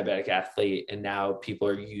being a diabetic athlete. And now people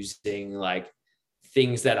are using like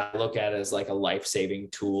things that I look at as like a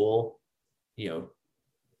life-saving tool,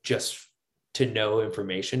 just to know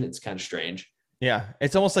information. It's kind of strange. Yeah.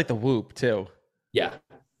 It's almost like the Whoop too. Yeah.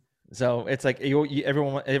 So it's like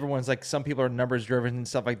everyone's like, some people are numbers driven and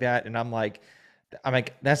stuff like that. And I'm like,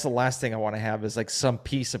 that's the last thing I want to have is like some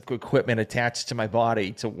piece of equipment attached to my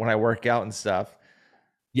body to when I work out and stuff.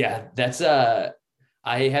 Yeah. That's,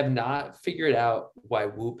 I have not figured out why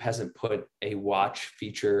Whoop hasn't put a watch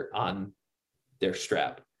feature on their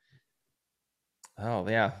strap. Oh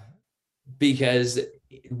yeah. Because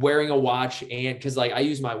wearing a watch, and because like I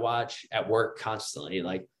use my watch at work constantly,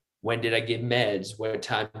 like when did I get meds? What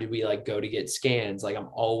time did we like go to get scans? Like I'm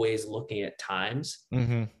always looking at times.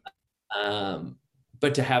 But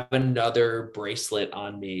to have another bracelet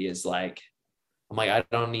on me is like, I'm like, I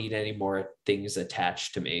don't need any more things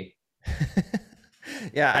attached to me.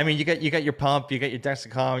 Yeah, I mean, you got your pump, you got your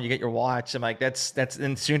Dexcom, you got your watch. I'm like, that's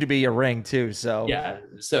and soon to be your ring too. So yeah,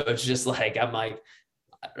 so it's just like I'm like,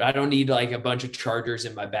 I don't need like a bunch of chargers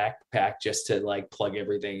in my backpack just to like plug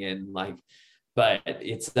everything in. Like, but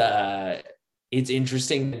it's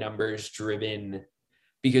interesting, the numbers driven,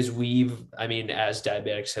 because as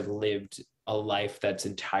diabetics have lived a life that's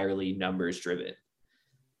entirely numbers driven.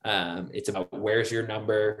 It's about where's your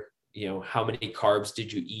number, how many carbs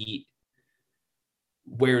did you eat?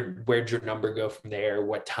 Where'd your number go from there?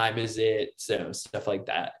 What time is it? So stuff like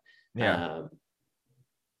that. Yeah.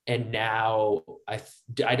 And now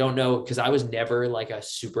I don't know, because I was never like a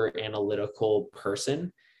super analytical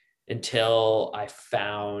person until I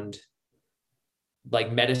found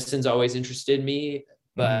like medicine's always interested me,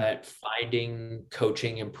 but finding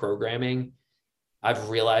coaching and programming, I've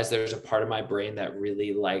realized there's a part of my brain that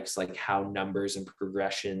really likes like how numbers and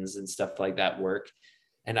progressions and stuff like that work.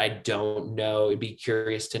 And I don't know, it'd be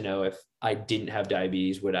curious to know if I didn't have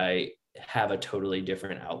diabetes, would I have a totally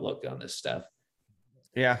different outlook on this stuff?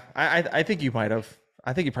 Yeah, I think you might have.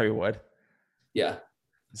 I think you probably would. Yeah.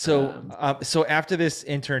 So, so after this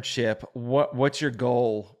internship, what's your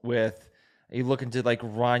goal with? Are you looking to like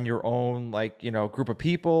run your own like group of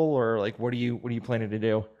people, or like what are you planning to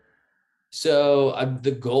do? So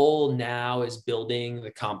the goal now is building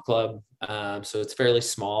the comp club. So it's fairly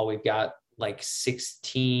small. We've got like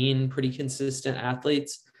 16 pretty consistent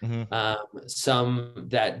athletes. Some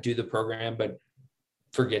that do the program but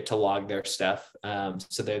forget to log their stuff,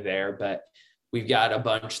 so they're there, but we've got a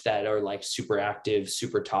bunch that are like super active,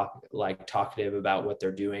 super talkative about what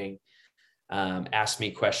they're doing, ask me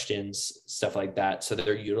questions, stuff like that, so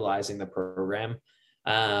they're utilizing the program.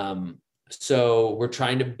 So we're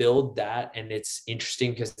trying to build that, and it's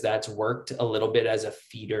interesting because that's worked a little bit as a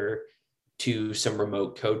feeder to some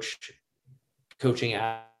remote coaching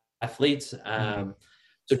athletes.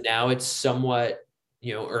 So now it's somewhat,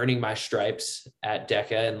 earning my stripes at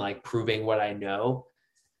Deka and like proving what I know.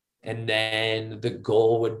 And then the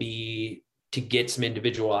goal would be to get some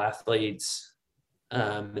individual athletes,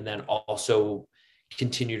 and then also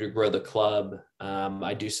continue to grow the club.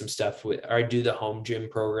 I do some stuff I do the home gym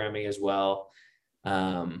programming as well.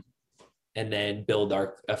 And then build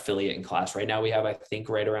our affiliate in class. Right now we have, I think,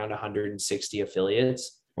 right around 160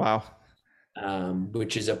 affiliates. Wow.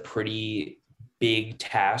 Which is a pretty big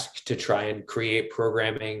task to try and create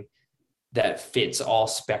programming that fits all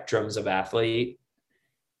spectrums of athlete.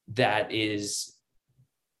 That is,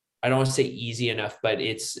 I don't want to say easy enough, but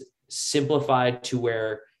it's simplified to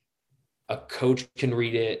where a coach can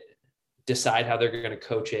read it, decide how they're going to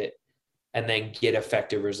coach it, and then get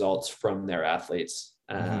effective results from their athletes.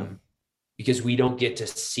 Because we don't get to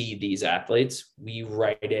see these athletes. We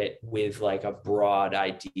write it with like a broad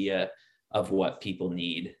idea of what people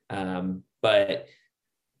need. But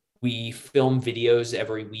we film videos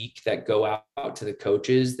every week that go out to the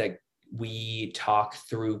coaches, that we talk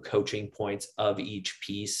through coaching points of each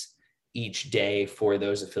piece each day for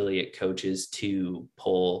those affiliate coaches to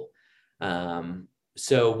pull.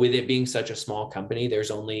 So with it being such a small company, there's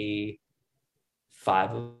only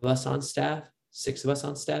 5 of us on staff, 6 of us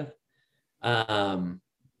on staff.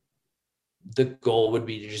 The goal would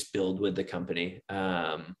be to just build with the company.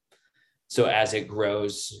 So as it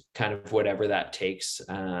grows, kind of whatever that takes,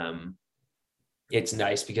 it's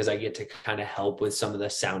nice because I get to kind of help with some of the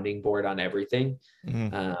sounding board on everything.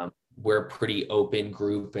 We're a pretty open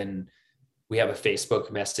group, and we have a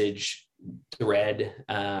Facebook message thread.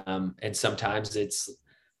 And sometimes it's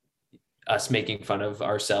us making fun of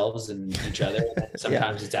ourselves and each other.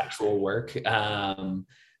 Sometimes it's actual work.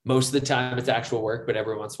 Most of the time it's actual work, but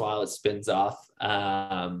every once in a while it spins off.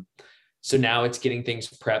 So now it's getting things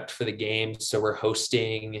prepped for the game. So we're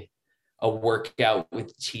hosting a workout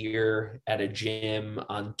with Tier at a gym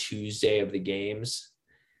on Tuesday of the games.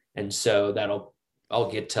 And so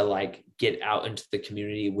I'll get to like get out into the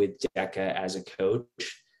community with Deka as a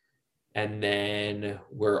coach. And then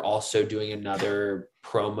we're also doing another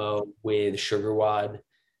promo with SugarWad.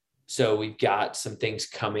 So we've got some things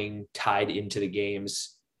coming tied into the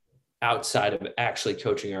games outside of actually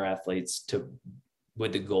coaching our athletes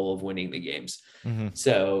with the goal of winning the games.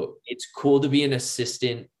 So it's cool to be an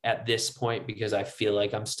assistant at this point because I feel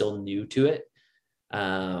like I'm still new to it.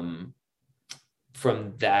 From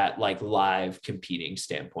that like live competing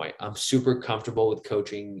standpoint, I'm super comfortable with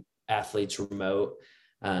coaching athletes remote.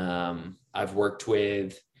 I've worked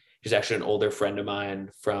with, he's actually an older friend of mine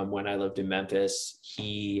from when I lived in Memphis.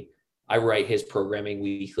 I write his programming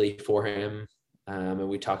weekly for him. And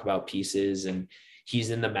we talk about pieces, and he's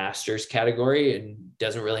in the masters category and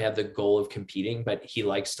doesn't really have the goal of competing, but he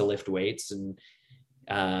likes to lift weights, and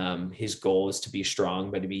his goal is to be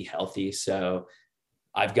strong, but to be healthy. So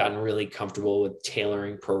I've gotten really comfortable with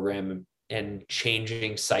tailoring program and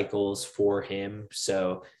changing cycles for him.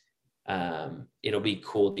 So it'll be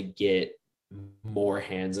cool to get more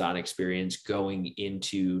hands-on experience going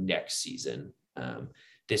into next season.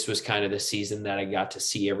 This was kind of the season that I got to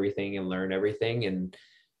see everything and learn everything. And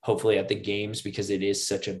hopefully at the games, because it is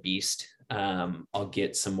such a beast, I'll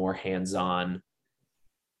get some more hands-on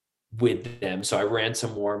with them. So I ran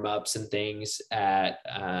some warm-ups and things at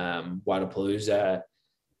Wadapalooza.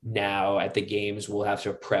 Now at the games, we'll have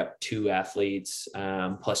to prep 2 athletes.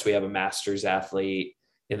 Plus we have a masters athlete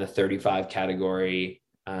in the 35 category.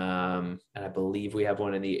 And I believe we have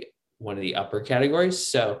one of the upper categories.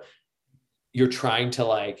 So you're trying to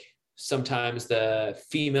like, sometimes the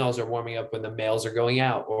females are warming up when the males are going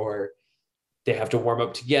out, or they have to warm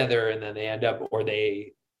up together and then they end up, or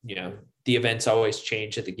they, the events always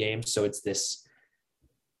change at the game. So it's this,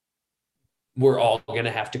 we're all going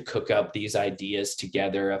to have to cook up these ideas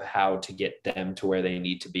together of how to get them to where they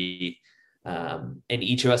need to be. And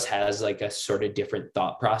each of us has like a sort of different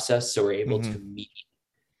thought process. So we're able to meet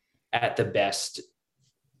at the best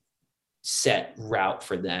set route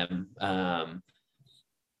for them.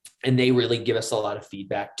 And they really give us a lot of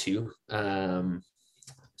feedback too.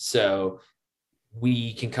 So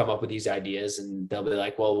we can come up with these ideas and they'll be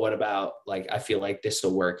like, well, what about like, I feel like this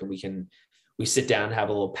will work. And we sit down and have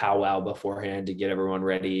a little powwow beforehand to get everyone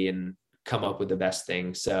ready and come up with the best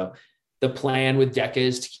thing. So the plan with Deka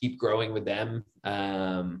is to keep growing with them.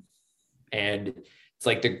 And it's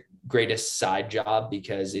like the greatest side job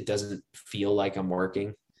because it doesn't feel like I'm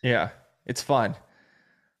working. Yeah. It's fun.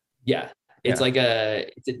 Yeah. It's like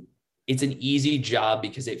it's an easy job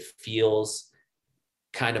because it feels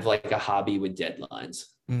kind of like a hobby with deadlines.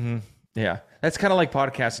 Yeah. That's kind of like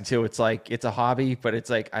podcasting too. It's like, it's a hobby, but it's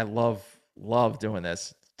like, I love doing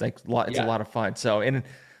this. It's like, it's a Yeah. lot of fun. So, and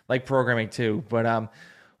like programming too. But,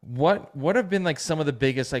 what have been like some of the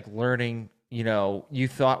biggest like learning, you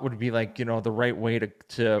thought would be like, the right way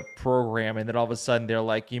to program, and then all of a sudden they're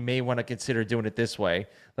like, you may want to consider doing it this way.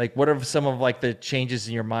 Like, what are some of like the changes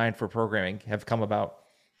in your mind for programming have come about?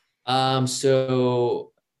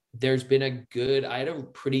 So there's been I had a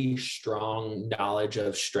pretty strong knowledge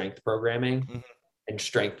of strength programming Mhm. and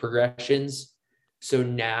strength progressions. So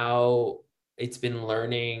now it's been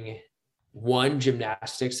learning one,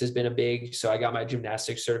 gymnastics has been a big, so I got my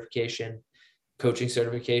gymnastics certification, coaching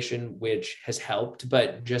certification, which has helped,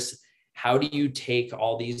 but just how do you take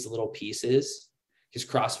all these little pieces? Because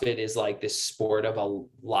CrossFit is like this sport of a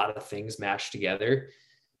lot of things mashed together.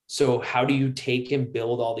 So how do you take and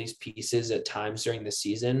build all these pieces at times during the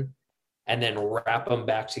season and then wrap them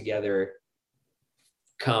back together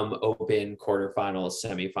come open quarterfinals,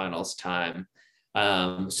 semifinals time?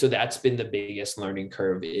 So that's been the biggest learning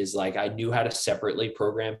curve, is like I knew how to separately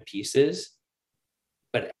program pieces,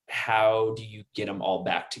 but how do you get them all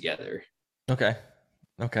back together? Okay.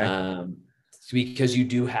 Okay. Um, because you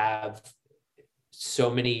do have so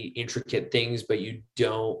many intricate things, but you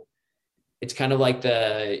don't, it's kind of like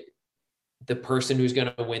the person who's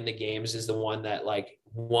going to win the games is the one that, like,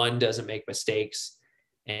 one, doesn't make mistakes,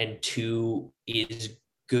 and two, is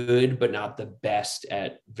good but not the best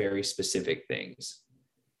at very specific things.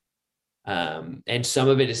 And some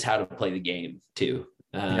of it is how to play the game too.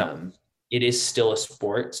 Yep. It is still a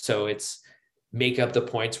sport, so it's make up the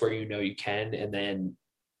points where you can, and then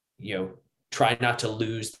try not to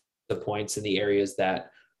lose the points in the areas that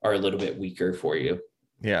are a little bit weaker for you.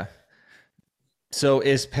 Yeah. So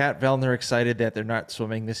is Pat Vellner excited that they're not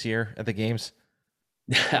swimming this year at the games?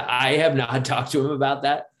 I have not talked to him about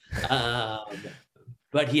that,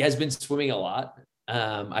 but he has been swimming a lot.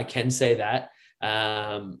 I can say that.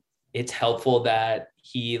 It's helpful that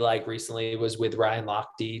he, like, recently was with Ryan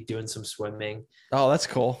Lochte doing some swimming, Oh, that's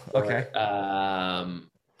cool. Okay.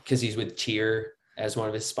 because he's with Cheer as one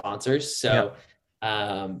of his sponsors. So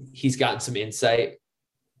Yep. he's gotten some insight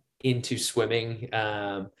into swimming.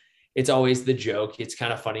 It's always the joke. It's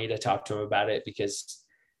kind of funny to talk to him about it because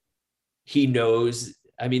he knows.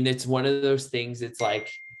 I mean, it's one of those things. It's like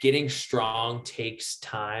getting strong takes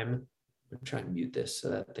time. I'm trying to mute this so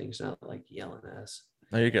that thing's not like yelling at us.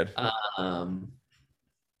 No, you're good.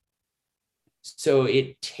 So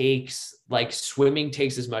it takes, like, swimming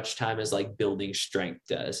takes as much time as like building strength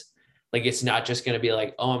does. Like, it's not just going to be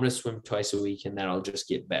like, oh, I'm going to swim twice a week and then I'll just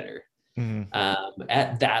get better. Mhm.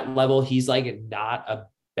 At that level, he's like not a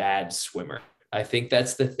bad swimmer. I think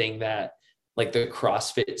that's the thing that, like, the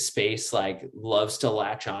CrossFit space like loves to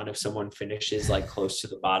latch on. If someone finishes like close to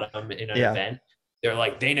the bottom in an Yeah. event, they're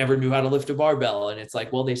like, they never knew how to lift a barbell. And it's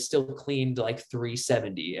like, well, they still cleaned like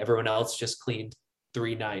 370. Everyone else just cleaned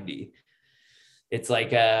 390. It's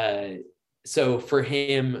like, so for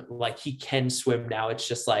him, like, he can swim now. It's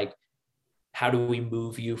just like, how do we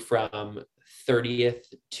move you from 30th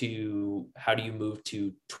to how do you move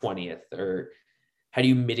to 20th, or how do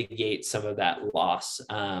you mitigate some of that loss?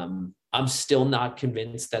 I'm still not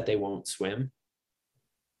convinced that they won't swim,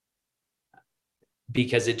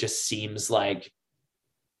 because it just seems like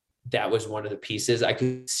that was one of the pieces I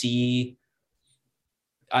could see.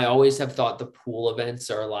 I always have thought the pool events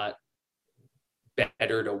are a lot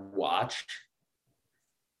better to watch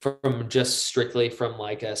from just strictly from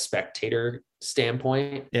like a spectator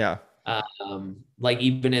standpoint. Yeah. Like,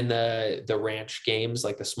 even in the ranch games,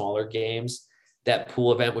 like the smaller games, that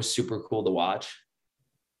pool event was super cool to watch,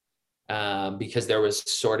 because there was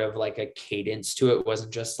sort of like a cadence to it. It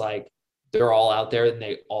wasn't just like they're all out there and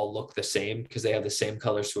they all look the same because they have the same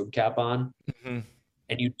color swim cap on, Mhm.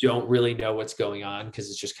 and you don't really know what's going on because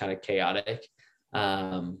it's just kind of chaotic.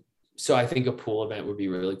 So I think a pool event would be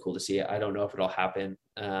really cool to see. I don't know if it'll happen,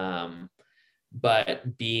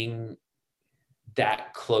 but being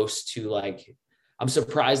that close to, like, I'm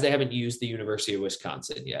surprised they haven't used the University of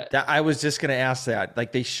Wisconsin yet. That I was just gonna ask that.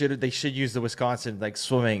 Like they should use the Wisconsin like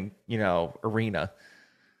swimming, arena.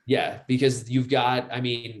 Yeah, because you've got, I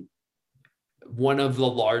mean, one of the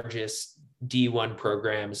largest D1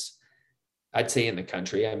 programs, I'd say, in the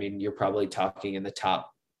country. I mean, you're probably talking in the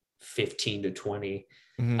top 15 to 20,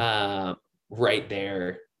 Mhm. right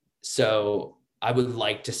there. So I would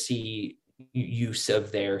like to see use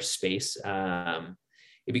of their space.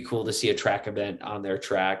 It'd be cool to see a track event on their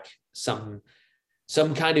track, some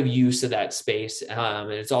kind of use of that space.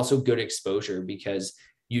 And it's also good exposure because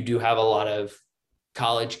you do have a lot of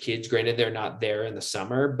college kids. Granted, they're not there in the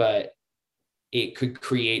summer, but it could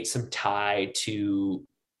create some tie to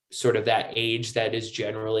sort of that age that is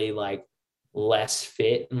generally like less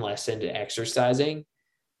fit and less into exercising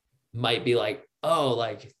might be like, oh,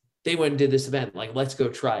 like they went and did this event, like let's go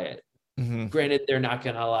try it. Mm-hmm. Granted, they're not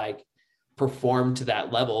gonna like perform to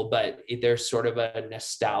that level, but there's sort of a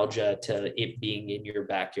nostalgia to it being in your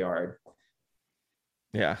backyard.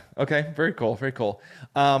 Yeah. Okay. Very cool. Very cool.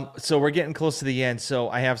 So we're getting close to the end. So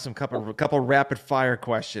I have some couple rapid fire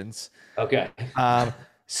questions. Okay. Um,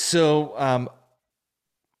 so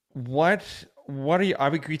what are you?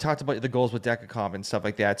 We talked about the goals with Deka and stuff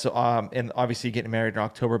like that. So and obviously getting married in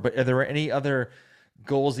October. But are there any other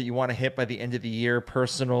goals that you want to hit by the end of the year,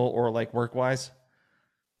 personal or like work wise?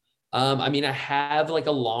 I mean, I have like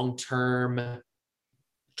a long-term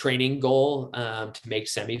training goal to make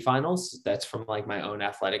semifinals. That's from like my own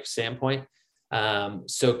athletic standpoint.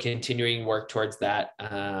 So continuing work towards that.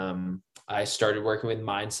 I started working with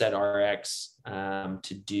Mindset RX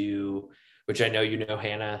to do, which I know you know,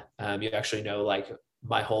 Hannah. You actually know like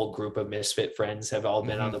my whole group of Misfit friends have all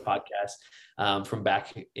been on the podcast from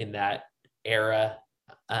back in that era.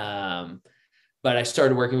 But I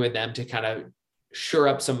started working with them to kind of shore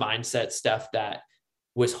up some mindset stuff that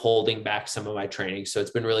was holding back some of my training. So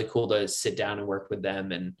it's been really cool to sit down and work with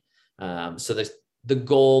them. And so the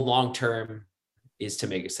goal long term is to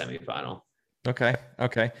make a semifinal. Okay.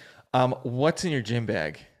 Okay. What's in your gym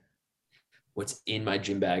bag? What's in my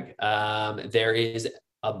gym bag? There is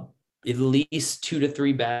at least 2 to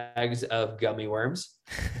 3 bags of gummy worms.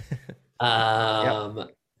 Yep.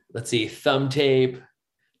 Let's see, thumb tape,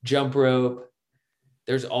 jump rope.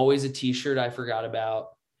 There's always a t-shirt I forgot about.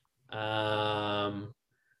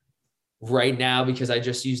 Right now, because I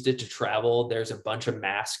just used it to travel, there's a bunch of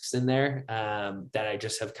masks in there that I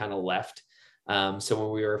just have kind of left. So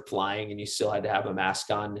when we were flying and you still had to have a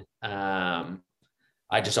mask on,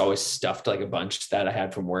 I just always stuffed like a bunch that I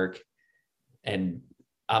had from work. And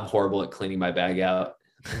I'm horrible at cleaning my bag out.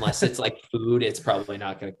 Unless it's like food, it's probably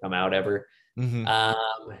not going to come out ever.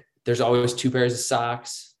 There's always 2 pairs of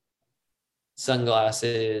socks,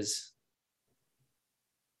 sunglasses.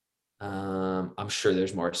 I'm sure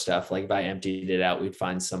there's more stuff. Like if I emptied it out, we'd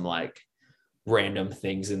find some like random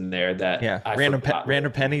things in there that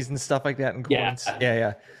random pennies and stuff like that and coins.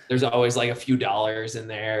 Yeah. There's always like a few dollars in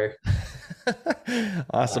there.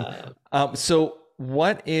 Awesome. So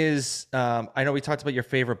what is I know we talked about your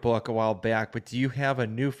favorite book a while back, but do you have a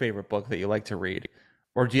new favorite book that you like to read?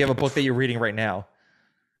 Or do you have a book that you're reading right now?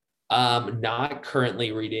 Not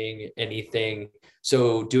currently reading anything.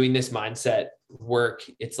 So doing this mindset work,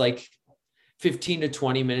 it's like 15 to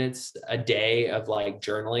 20 minutes a day of like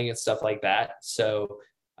journaling and stuff like that. So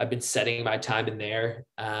I've been setting my time in there.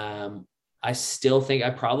 I still think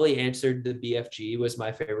I probably answered the BFG was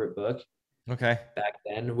my favorite book. Okay. Back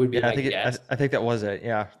then would be my guess. I think that was it.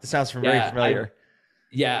 Yeah. This sounds very familiar.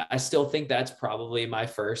 I still think that's probably my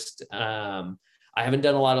first. I haven't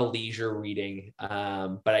done a lot of leisure reading,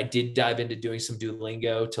 but I did dive into doing some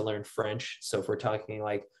Duolingo to learn French. So if we're talking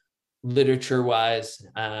like literature wise,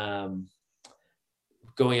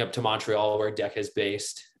 going up to Montreal where Deka is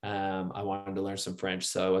based, I wanted to learn some French,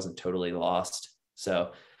 so I wasn't totally lost.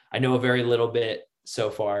 So I know a very little bit so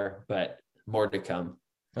far, but more to come.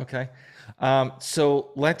 Okay.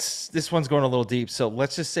 So this one's going a little deep. So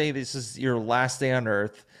let's just say this is your last day on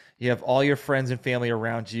earth. You have all your friends and family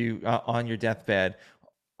around you on your deathbed.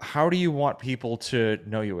 How do you want people to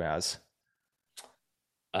know you as?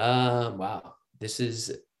 Wow.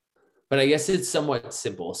 But I guess it's somewhat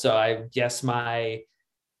simple. So I guess my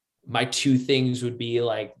 2 things would be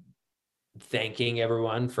like thanking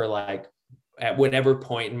everyone for like at whatever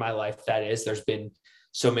point in my life that is. There's been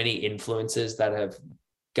so many influences that have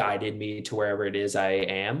guided me to wherever it is I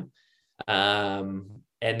am. And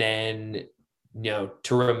then,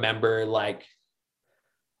 to remember, like,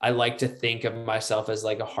 I like to think of myself as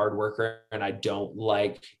like a hard worker, and I don't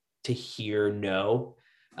like to hear no.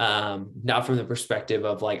 Not from the perspective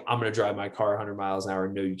of like, I'm going to drive my car 100 miles an hour.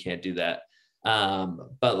 No, you can't do that.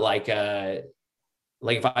 But like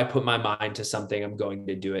if I put my mind to something, I'm going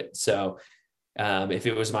to do it. So if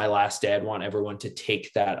it was my last day, I'd want everyone to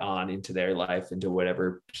take that on into their life, into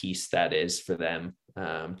whatever piece that is for them,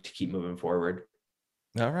 to keep moving forward.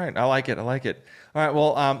 All right. I like it. All right.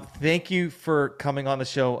 Well, thank you for coming on the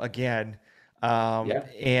show again.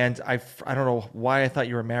 And I don't know why I thought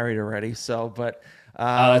you were married already. So, but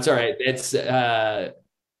that's all right. It's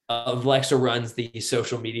Alexa runs the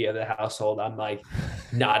social media of the household. I'm like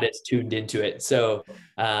not as tuned into it. So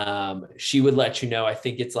she would let you know. I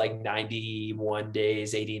think it's like 91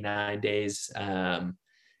 days, 89 days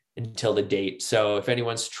until the date. So if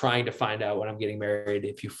anyone's trying to find out when I'm getting married,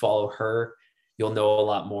 if you follow her, you'll know a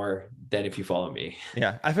lot more than if you follow me.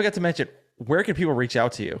 Yeah. I forgot to mention, where can people reach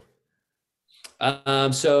out to you?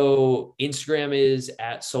 So Instagram is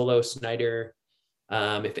at Solo Snyder.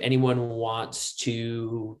 If anyone wants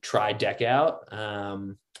to try Deck out,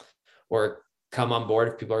 or come on board,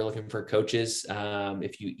 if people are looking for coaches,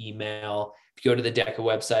 if you go to the Deka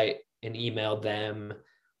website and email them,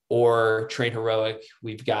 or Train Heroic,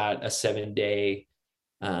 we've got a 7-day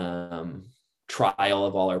trial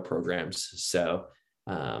of all our programs. So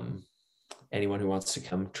anyone who wants to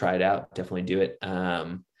come try it out, definitely do it.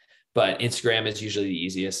 But Instagram is usually the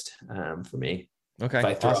easiest for me. Okay. If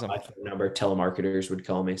I throw Awesome. out my phone number, telemarketers would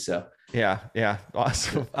call me. So Yeah.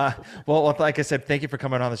 Awesome. Well, like I said, thank you for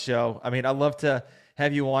coming on the show. I mean, I'd love to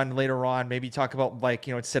have you on later on, maybe talk about like,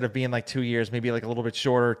 instead of being like 2 years, maybe like a little bit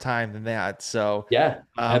shorter time than that. So yeah,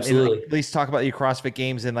 and absolutely. like, at least talk about your CrossFit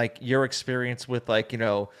games and like your experience with like,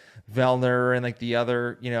 Vellner and like the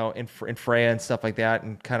other, in Freya and stuff like that.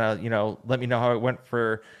 And kind of, let me know how it went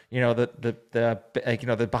for,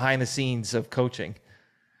 the behind the scenes of coaching.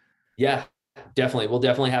 Yeah, definitely. We'll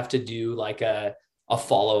definitely have to do like a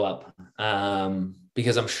follow up,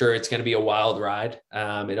 because I'm sure it's going to be a wild ride.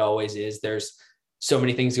 It always is. There's so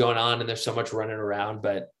many things going on and there's so much running around,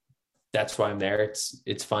 but that's why I'm there.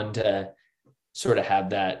 It's fun to sort of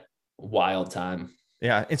have that wild time.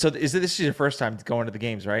 Yeah. And so this is your first time going to the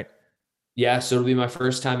games, right? Yeah. So it'll be my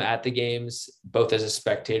first time at the games, both as a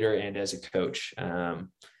spectator and as a coach. And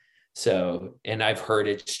I've heard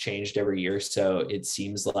it's changed every year. So it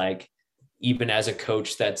seems like even as a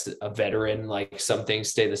coach that's a veteran, like some things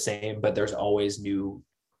stay the same, but there's always new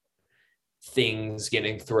things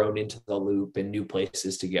getting thrown into the loop and new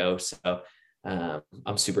places to go. So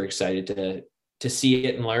I'm super excited to see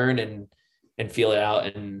it and learn and feel it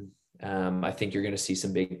out. And I think you're going to see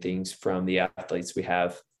some big things from the athletes we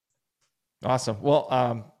have. Awesome.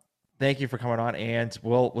 Well, thank you for coming on, and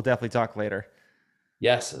we'll definitely talk later.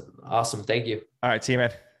 Yes. Awesome. Thank you. All right. See you,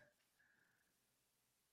 man.